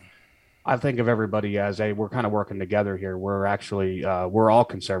think of everybody as we're kind of working together here. We're actually we're all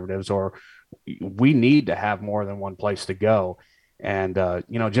conservatives, or we need to have more than one place to go, and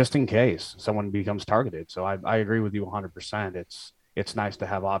just in case someone becomes targeted. So I agree with you 100%. It's nice to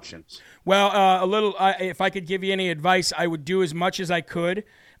have options. Well, if I could give you any advice, I would do as much as I could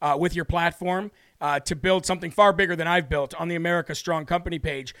with your platform to build something far bigger than I've built on the America Strong Company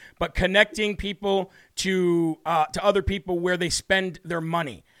page, but connecting people to other people where they spend their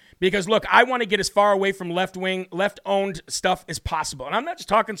money. Because, look, I want to get as far away from left-owned stuff as possible. And I'm not just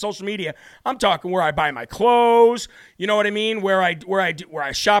talking social media. I'm talking where I buy my clothes, you know what I mean, where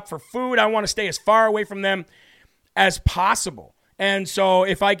I shop for food. I want to stay as far away from them as possible. And so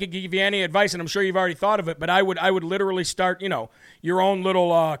if I could give you any advice, and I'm sure you've already thought of it, but I would literally start, your own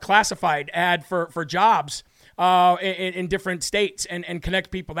little classified ad for jobs in different states and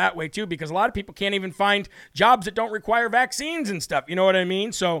connect people that way too, because a lot of people can't even find jobs that don't require vaccines and stuff. You know what I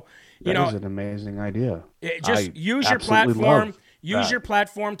mean? So, that is an amazing idea. Just use your platform. Use your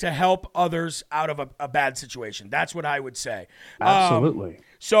platform to help others out of a bad situation. That's what I would say. Absolutely.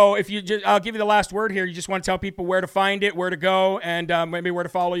 So I'll give you the last word here. You just want to tell people where to find it, where to go, and maybe where to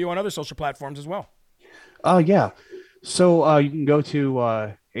follow you on other social platforms as well. Yeah. So you can go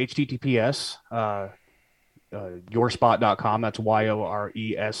to https yourspot.com. That's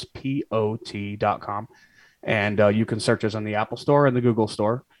YORESPOT.com. And you can search us on the Apple Store and the Google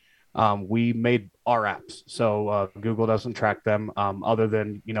Store. We made our apps, so Google doesn't track them other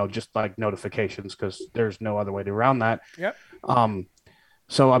than, just like notifications, because there's no other way around that. Yep.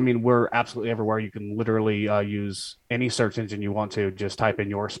 So, we're absolutely everywhere. You can literally use any search engine you want to. Just type in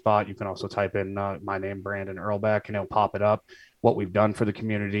Your Spot. You can also type in my name, Brandon Earlbeck, and it'll pop it up, what we've done for the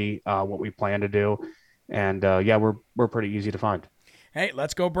community, what we plan to do. And, we're pretty easy to find. Hey,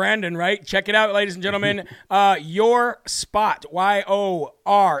 let's go, Brandon, right? Check it out, ladies and gentlemen. Your Spot,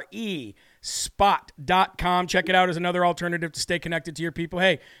 YORE spot.com. Check it out as another alternative to stay connected to your people.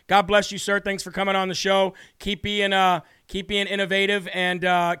 Hey, God bless you, sir. Thanks for coming on the show. Keep being innovative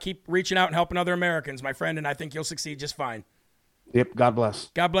and keep reaching out and helping other Americans, my friend, and I think you'll succeed just fine. Yep, God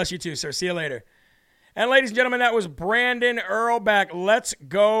bless. God bless you too, sir. See you later. And ladies and gentlemen, that was Brandon Earlbeck. Let's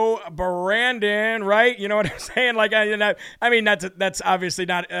go, Brandon, right? You know what I'm saying? That's obviously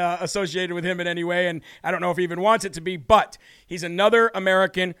not associated with him in any way, and I don't know if he even wants it to be, but he's another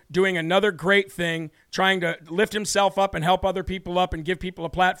American doing another great thing, trying to lift himself up and help other people up and give people a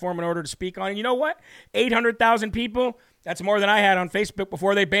platform in order to speak on. And you know what? 800,000 people, that's more than I had on Facebook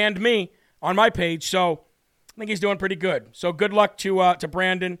before they banned me on my page, so I think he's doing pretty good. So good luck to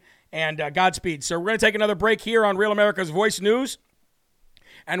Brandon. And Godspeed. So we're going to take another break here on Real America's Voice News,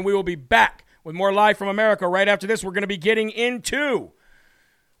 and we will be back with more Live from America. Right after this, we're going to be getting into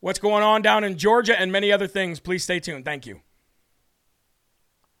what's going on down in Georgia and many other things. Please stay tuned. Thank you.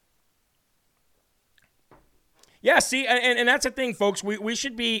 Yeah, see, and that's the thing, folks. We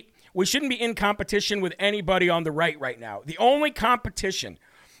shouldn't be in competition with anybody on the right now. The only competition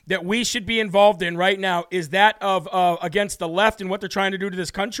that we should be involved in right now is that of against the left and what they're trying to do to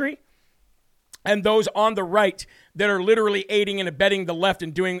this country, and those on the right that are literally aiding and abetting the left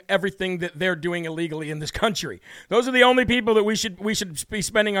and doing everything that they're doing illegally in this country. Those are the only people that we should be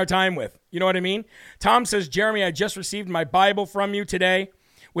spending our time with. You know what I mean? Tom says, Jeremy, I just received my Bible from you today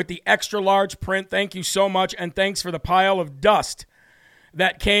with the extra large print. Thank you so much, and thanks for the pile of dust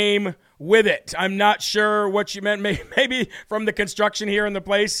that came with it. I'm not sure what you meant. Maybe from the construction here in the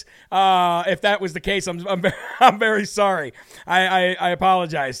place. If that was the case, I'm very sorry. I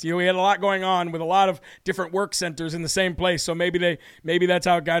apologize to you. We had a lot going on with a lot of different work centers in the same place, so maybe that's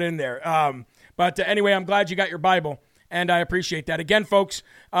how it got in there. But anyway, I'm glad you got your Bible, and I appreciate that. Again, folks,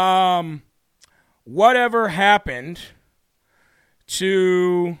 whatever happened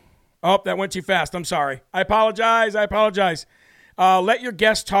to... Oh, that went too fast. I'm sorry. I apologize. Let your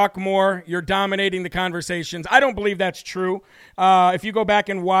guests talk more. You're dominating the conversations. I don't believe that's true. If you go back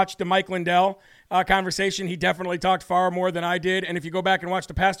and watch the Mike Lindell conversation, he definitely talked far more than I did. And if you go back and watch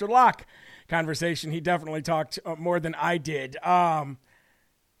the Pastor Locke conversation, he definitely talked more than I did. I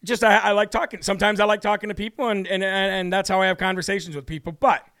like talking. Sometimes I like talking to people, and that's how I have conversations with people.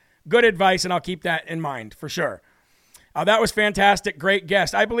 But good advice, and I'll keep that in mind for sure. That was fantastic. Great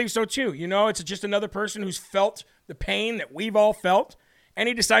guest. I believe so too. You know, it's just another person who's felt the pain that we've all felt, and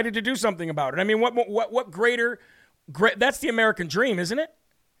he decided to do something about it. I mean, what greater, that's the American dream, isn't it?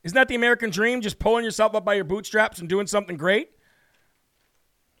 Isn't that the American dream? Just pulling yourself up by your bootstraps and doing something great?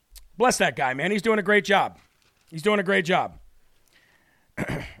 Bless that guy, man. He's doing a great job.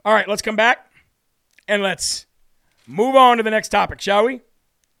 All right, let's come back, and let's move on to the next topic, shall we?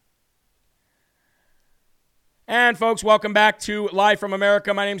 And folks, welcome back to Live from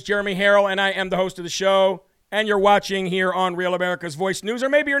America. My name's Jeremy Harrell, and I am the host of the show. And you're watching here on Real America's Voice News, or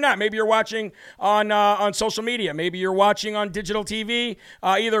maybe you're not. Maybe you're watching on social media. Maybe you're watching on digital TV.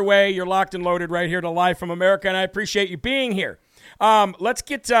 Either way, you're locked and loaded right here to Live from America, and I appreciate you being here. Let's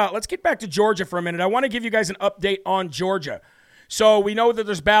get back to Georgia for a minute. I want to give you guys an update on Georgia. So we know that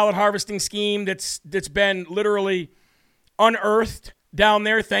there's ballot harvesting scheme that's been literally unearthed down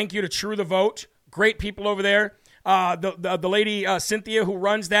there. Thank you to True the Vote. Great people over there. The lady, Cynthia, who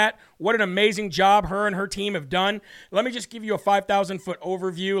runs that, what an amazing job her and her team have done. Let me just give you a 5,000-foot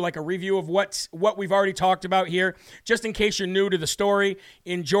overview, like a review of what we've already talked about here, just in case you're new to the story.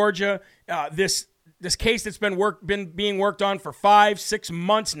 In Georgia, this case that's been being worked on for 5-6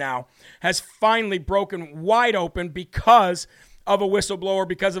 months now has finally broken wide open because of a whistleblower,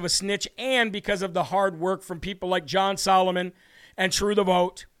 because of a snitch, and because of the hard work from people like John Solomon and True the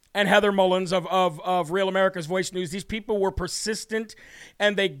Vote and Heather Mullins of Real America's Voice News. These people were persistent,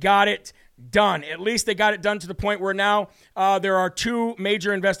 and they got it done. At least they got it done to the point where now there are 2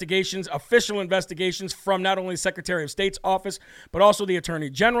 major investigations, official investigations from not only the Secretary of State's office, but also the Attorney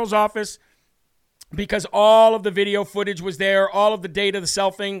General's office, because all of the video footage was there, all of the data, the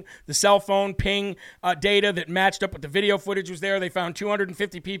cell phone ping data that matched up with the video footage was there. They found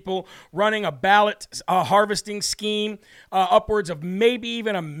 250 people running a ballot harvesting scheme, upwards of maybe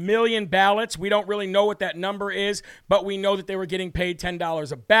even 1 million ballots. We don't really know what that number is, but we know that they were getting paid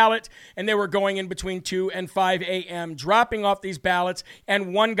 $10 a ballot, and they were going in between 2 and 5 a.m., dropping off these ballots,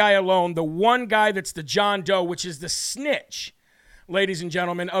 and one guy alone, the one guy that's the John Doe, which is the snitch, ladies and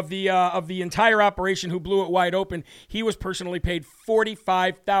gentlemen, of the entire operation, who blew it wide open, he was personally paid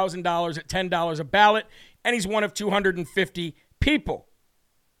 $45,000 at $10 a ballot, and he's one of 250 people.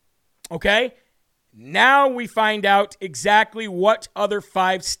 Okay? Now we find out exactly what other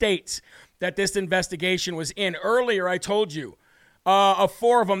 5 states that this investigation was in. Earlier, I told you of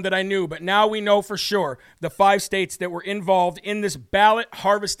 4 of them that I knew, but now we know for sure the 5 states that were involved in this ballot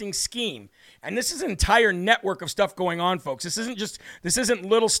harvesting scheme. And this is an entire network of stuff going on, folks. This isn't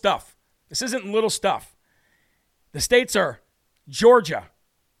little stuff. The states are Georgia,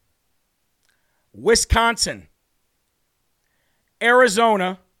 Wisconsin,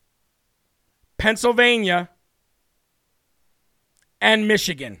 Arizona, Pennsylvania, and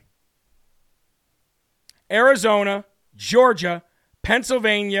Michigan. Arizona, Georgia,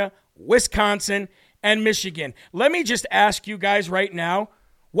 Pennsylvania, Wisconsin, and Michigan. Let me just ask you guys right now,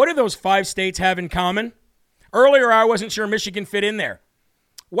 what do those 5 states have in common? Earlier, I wasn't sure Michigan fit in there.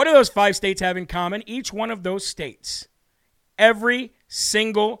 What do those 5 states have in common? Each one of those states, every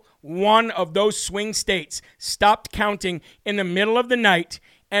single one of those swing states stopped counting in the middle of the night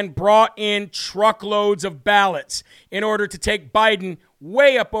and brought in truckloads of ballots in order to take Biden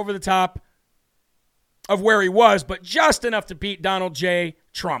way up over the top of where he was, but just enough to beat Donald J.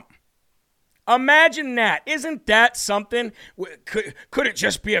 Trump. Imagine that. Isn't that something? Could it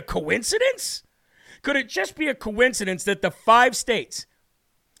just be a coincidence? Could it just be a coincidence that the 5 states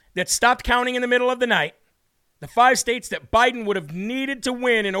that stopped counting in the middle of the night, the 5 states that Biden would have needed to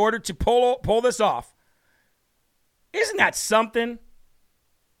win in order to pull this off, isn't that something?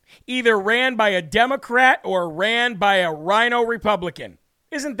 Either ran by a Democrat or ran by a rhino Republican.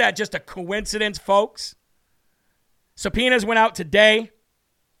 Isn't that just a coincidence, folks? Subpoenas went out today.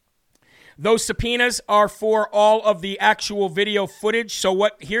 Those subpoenas are for all of the actual video footage. So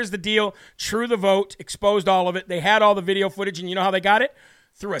here's the deal. True the Vote exposed all of it. They had all the video footage, and you know how they got it?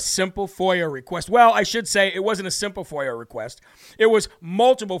 Through a simple FOIA request. Well, I should say it wasn't a simple FOIA request. It was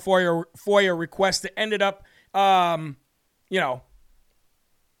multiple FOIA requests that ended up, and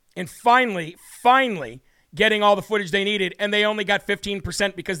finally getting all the footage they needed, and they only got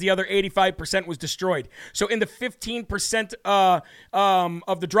 15% because the other 85% was destroyed. So in the 15%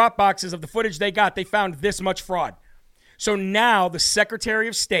 of the drop boxes of the footage they got, they found this much fraud. So now the Secretary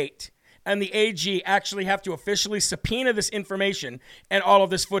of State and the AG actually have to officially subpoena this information and all of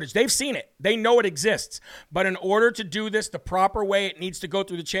this footage. They've seen it. They know it exists. But in order to do this the proper way, it needs to go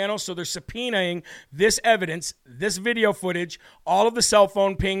through the channel. So they're subpoenaing this evidence, this video footage, all of the cell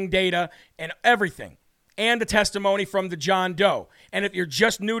phone ping data, and everything, and the testimony from the John Doe. And if you're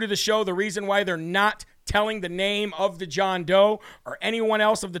just new to the show, the reason why they're not telling the name of the John Doe or anyone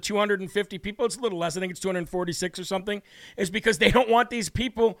else of the 250 people, it's a little less, I think it's 246 or something, is because they don't want these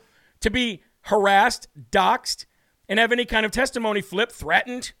people to be harassed, doxxed, and have any kind of testimony flipped,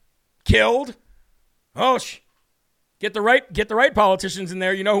 threatened, killed. Oh, get the right politicians in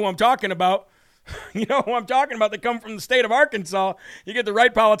there. You know who I'm talking about. You know who I'm talking about. They come from the state of Arkansas. You get the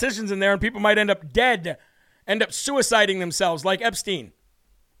right politicians in there, and people might end up dead, end up suiciding themselves like Epstein.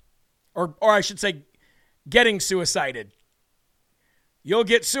 Or I should say, getting suicided. You'll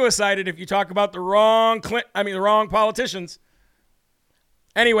get suicided if you talk about the wrong politicians.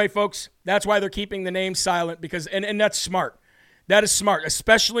 Anyway, folks, that's why they're keeping the name silent, because and that's smart. That is smart,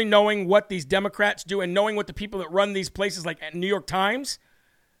 especially knowing what these Democrats do and knowing what the people that run these places like New York Times.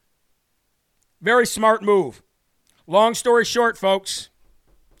 Very smart move. Long story short, folks.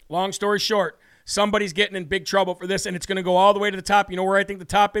 Long story short, somebody's getting in big trouble for this, and it's going to go all the way to the top. You know where I think the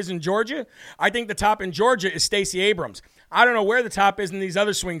top is in Georgia? I think the top in Georgia is Stacey Abrams. I don't know where the top is in these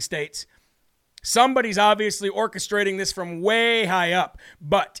other swing states. Somebody's obviously orchestrating this from way high up.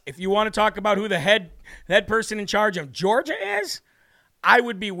 But if you want to talk about who the head person in charge of Georgia is, I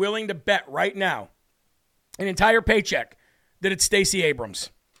would be willing to bet right now an entire paycheck that it's Stacey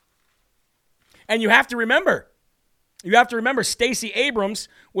Abrams. And you have to remember, Stacey Abrams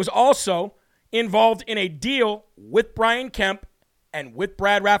was also involved in a deal with Brian Kemp and with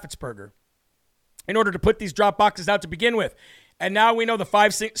Brad Raffensperger in order to put these drop boxes out to begin with. And now we know the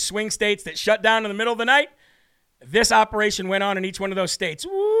 5 swing states that shut down in the middle of the night. This operation went on in each one of those states.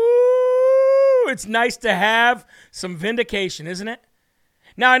 Woo! It's nice to have some vindication, isn't it?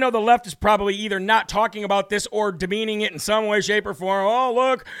 Now, I know the left is probably either not talking about this or demeaning it in some way, shape, or form. Oh,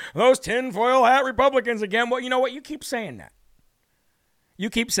 look, those tinfoil hat Republicans again. Well, you know what? You keep saying that. You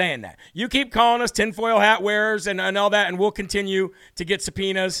keep saying that. You keep calling us tinfoil hat wearers and all that, and we'll continue to get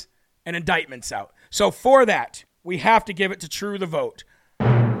subpoenas and indictments out. So for that, we have to give it to True the Vote.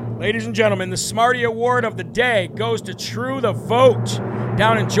 Ladies and gentlemen, the Smarty Award of the day goes to True the Vote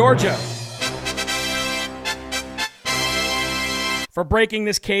down in Georgia for breaking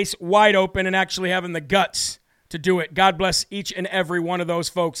this case wide open and actually having the guts to do it. God bless each and every one of those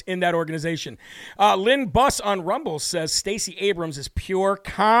folks in that organization. Lynn Buss on Rumble says Stacey Abrams is pure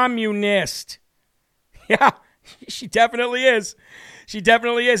communist. Yeah, she definitely is. She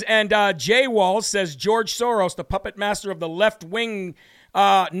definitely is. And Jay Walls says George Soros, the puppet master of the left-wing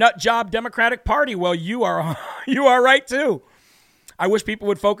nut job Democratic Party. Well, you are right, too. I wish people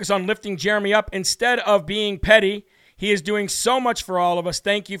would focus on lifting Jeremy up instead of being petty. He is doing so much for all of us.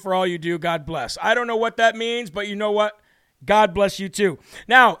 Thank you for all you do. God bless. I don't know what that means, but you know what? God bless you, too.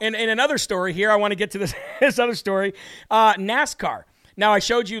 Now, in another story here, I want to get to this other story. NASCAR. Now, I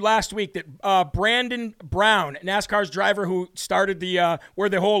showed you last week that Brandon Brown, NASCAR's driver who started where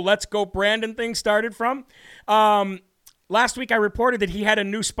the whole Let's Go Brandon thing started from. Last week, I reported that he had a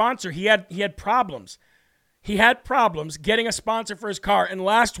new sponsor. He had problems. He had problems getting a sponsor for his car. And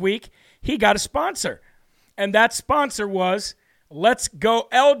last week, he got a sponsor. And that sponsor was Let's Go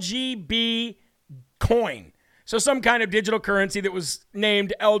LGB Coin. So some kind of digital currency that was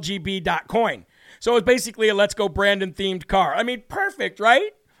named LGB.coin. So it's basically a Let's Go Brandon themed car. I mean, perfect,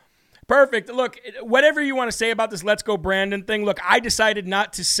 right? Perfect. Look, whatever you want to say about this Let's Go Brandon thing, look, I decided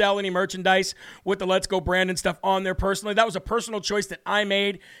not to sell any merchandise with the Let's Go Brandon stuff on there personally. That was a personal choice that I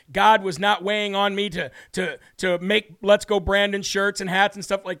made. God was not weighing on me to make Let's Go Brandon shirts and hats and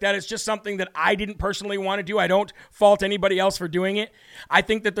stuff like that. It's just something that I didn't personally want to do. I don't fault anybody else for doing it. I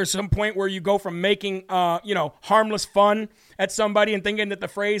think that there's some point where you go from making, harmless fun at somebody and thinking that the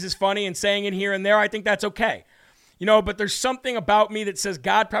phrase is funny and saying it here and there. I think that's okay. But there's something about me that says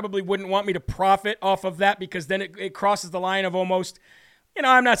God probably wouldn't want me to profit off of that, because then it crosses the line of almost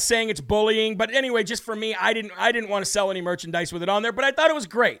I'm not saying it's bullying, but anyway, just for me, I didn't want to sell any merchandise with it on there, but I thought it was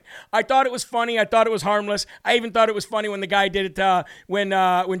great. I thought it was funny. I thought it was harmless. I even thought it was funny when the guy did it,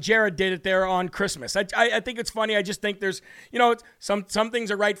 when Jared did it there on Christmas. I think it's funny. I just think there's, some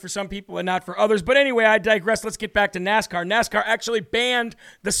things are right for some people and not for others. But anyway, I digress. Let's get back to NASCAR. NASCAR actually banned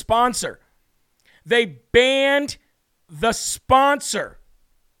the sponsor. They banned the sponsor.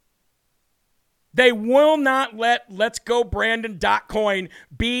 They will not let Let's Go Brandon.coin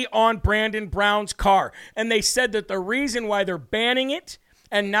be on Brandon Brown's car. And they said that the reason why they're banning it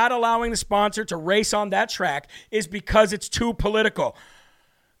and not allowing the sponsor to race on that track is because it's too political.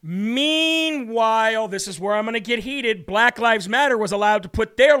 Meanwhile, this is where I'm going to get heated. Black Lives Matter was allowed to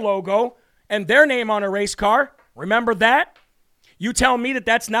put their logo and their name on a race car. Remember that? You tell me that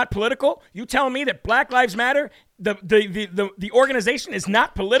that's not political? You tell me that Black Lives Matter, the organization, is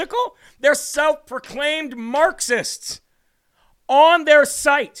not political? They're self-proclaimed Marxists. On their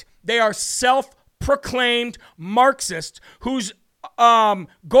site, they are self-proclaimed Marxists whose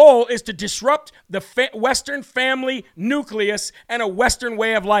goal is to disrupt the Western family nucleus and a Western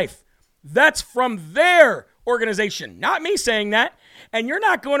way of life. That's from their organization, not me saying that. And you're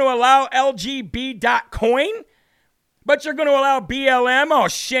not going to allow LGB.coin? But you're going to allow BLM? Oh,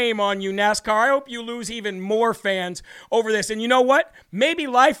 shame on you, NASCAR. I hope you lose even more fans over this. And you know what? Maybe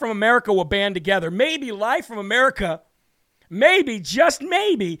Live from America will band together. Maybe Live from America, just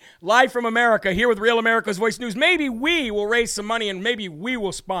maybe, Live from America here with Real America's Voice News, maybe we will raise some money and maybe we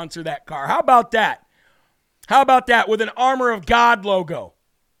will sponsor that car. How about that? How about that with an Armor of God logo?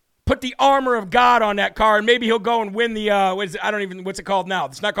 Put the Armor of God on that car, and maybe he'll go and win the, what's it called now?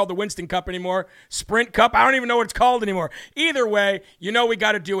 It's not called the Winston Cup anymore. Sprint Cup? I don't even know what it's called anymore. Either way, we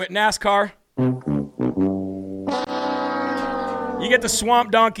got to do it. NASCAR. You get the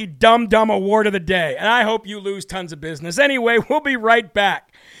Swamp Donkey Dumb Award of the day, and I hope you lose tons of business. Anyway, we'll be right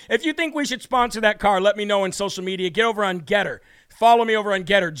back. If you think we should sponsor that car, let me know on social media. Get over on Getter. Follow me over on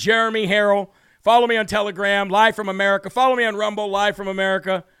Getter. Jeremy Harrell. Follow me on Telegram, Live from America. Follow me on Rumble, Live from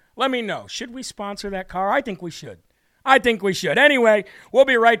America. Let me know. Should we sponsor that car? I think we should. Anyway, we'll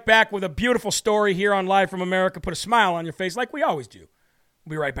be right back with a beautiful story here on Live from America. Put a smile on your face like we always do.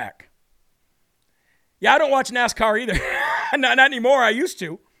 We'll be right back. Yeah, I don't watch NASCAR either. not anymore. I used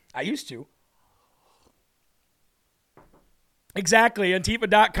to. Exactly.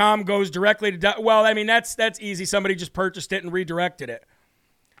 Antifa.com goes directly to... Well, I mean, that's easy. Somebody just purchased it and redirected it.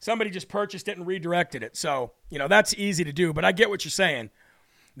 So, that's easy to do, but I get what you're saying.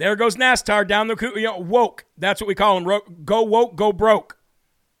 There goes NASCAR down the woke. That's what we call them. Go woke, go broke.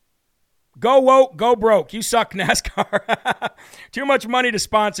 Go woke, go broke. You suck, NASCAR. Too much money to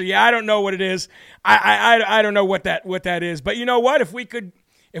sponsor. Yeah, I don't know what it is. I don't know what that is. But you know what? If we could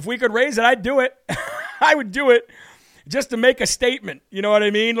raise it, I'd do it. I would do it just to make a statement. You know what I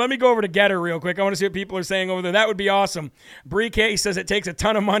mean? Let me go over to Getter real quick. I want to see what people are saying over there. That would be awesome. Bree K says it takes a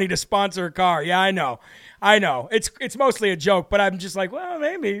ton of money to sponsor a car. Yeah, I know. It's mostly a joke, but I'm just like, well,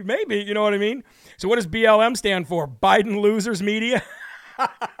 maybe, you know what I mean? So what does BLM stand for? Biden Losers Media?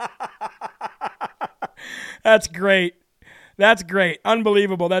 That's great.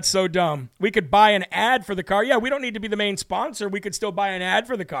 Unbelievable. That's so dumb. We could buy an ad for the car. Yeah, we don't need to be the main sponsor. We could still buy an ad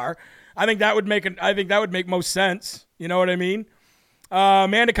for the car. I think that would make most sense. You know what I mean?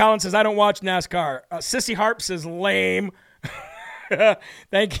 Amanda Collins says, I don't watch NASCAR. Sissy Harp says, lame.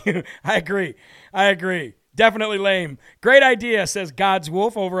 Thank you. I agree. Definitely lame. Great idea, says God's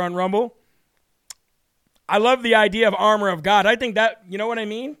Wolf over on Rumble. I love the idea of Armor of God. I think that, you know what I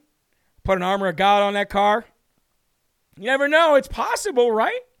mean? Put an Armor of God on that car. You never know. It's possible,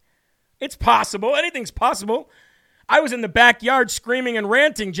 right? It's possible. Anything's possible. I was in the backyard screaming and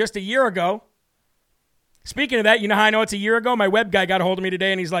ranting just a year ago. Speaking of that, you know how I know it's a year ago? My web guy got a hold of me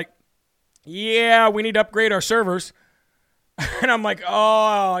today, and he's like, yeah, we need to upgrade our servers. And I'm like,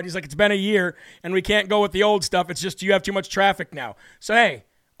 oh, and he's like, it's been a year, and we can't go with the old stuff. It's just you have too much traffic now. So, hey,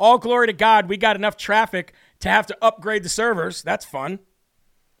 all glory to God, we got enough traffic to have to upgrade the servers. That's fun.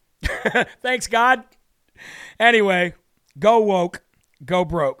 Thanks, God. Anyway, go woke, go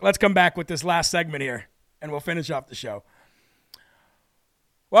broke. Let's come back with this last segment here, and we'll finish off the show.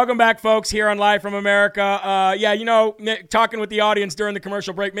 Welcome back, folks, here on Live from America. Talking with the audience during the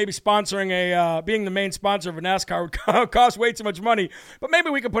commercial break, maybe sponsoring being the main sponsor of a NASCAR would cost way too much money. But maybe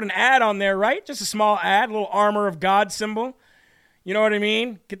we could put an ad on there, right? Just a small ad, a little Armor of God symbol. You know what I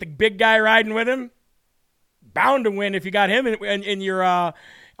mean? Get the big guy riding with him. Bound to win if you got him in your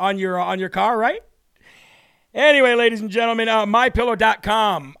on your car, right? Anyway, ladies and gentlemen,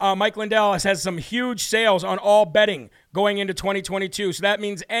 MyPillow.com. Mike Lindell has some huge sales on all bedding going into 2022. So that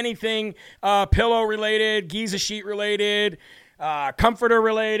means anything pillow-related, Giza sheet-related, comforter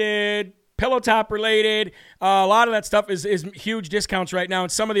related, pillow top related. A lot of that stuff is huge discounts right now.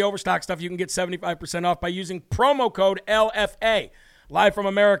 And some of the overstock stuff you can get 75% off by using promo code LFA, Live from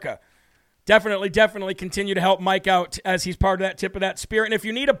America. Definitely continue to help Mike out as he's part of that tip of that spear. And if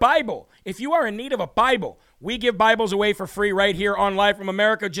you need a Bible, if you are in need of a Bible, we give Bibles away for free right here on Live from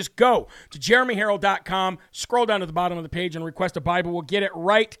America. Just go to jeremyherald.com, scroll down to the bottom of the page, and request a Bible. We'll get it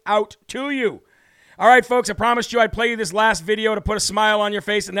right out to you. All right, folks, I promised you I'd play you this last video to put a smile on your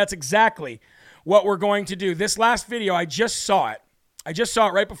face, and that's exactly what we're going to do. This last video, I just saw it. I just saw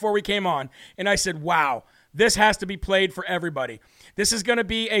it right before we came on, and I said, wow, this has to be played for everybody. This is going to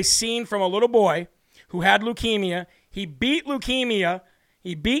be a scene from a little boy who had leukemia. He beat leukemia.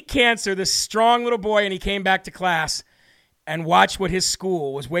 He beat cancer, this strong little boy, and he came back to class and watched what his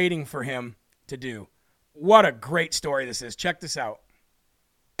school was waiting for him to do. What a great story this is. Check this out.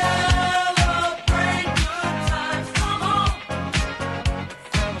 Celebrate good times, come on.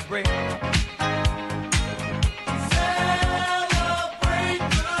 Celebrate. Celebrate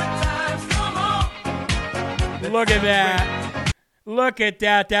good times, come on. Look at that. Look at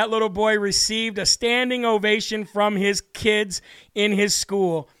that. That little boy received a standing ovation from his kids in his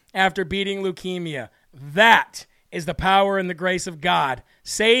school after beating leukemia. That is the power and the grace of God,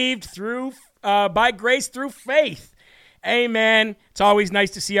 saved through by grace through faith. Amen. It's always nice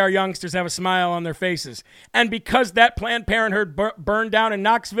to see our youngsters have a smile on their faces. And because that Planned Parenthood burned down in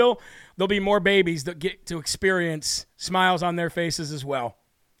Knoxville, there'll be more babies that get to experience smiles on their faces as well.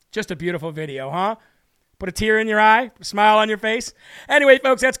 Just a beautiful video, huh? Put a tear in your eye, a smile on your face. Anyway,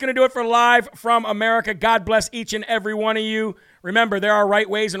 folks, that's going to do it for Live from America. God bless each and every one of you. Remember, there are right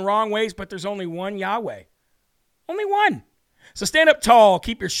ways and wrong ways, but there's only one Yahweh. Only one. So stand up tall,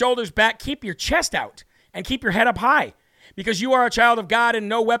 keep your shoulders back, keep your chest out, and keep your head up high. Because you are a child of God and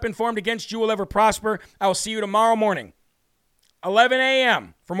no weapon formed against you will ever prosper. I will see you tomorrow morning, 11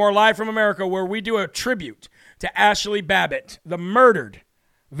 a.m., for more Live from America, where we do a tribute to Ashley Babbitt, the murdered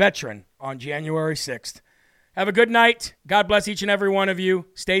veteran, on January 6th. Have a good night. God bless each and every one of you.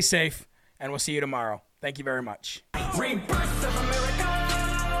 Stay safe, and we'll see you tomorrow. Thank you very much. Rebirth of America.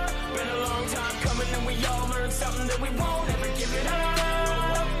 Been a long time coming, and we all learned something that we won't ever give it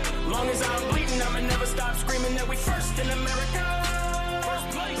up. Long as I'm bleeding, I'ma never stop screaming that we first in America. First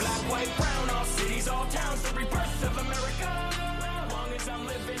place. Black, white, brown, all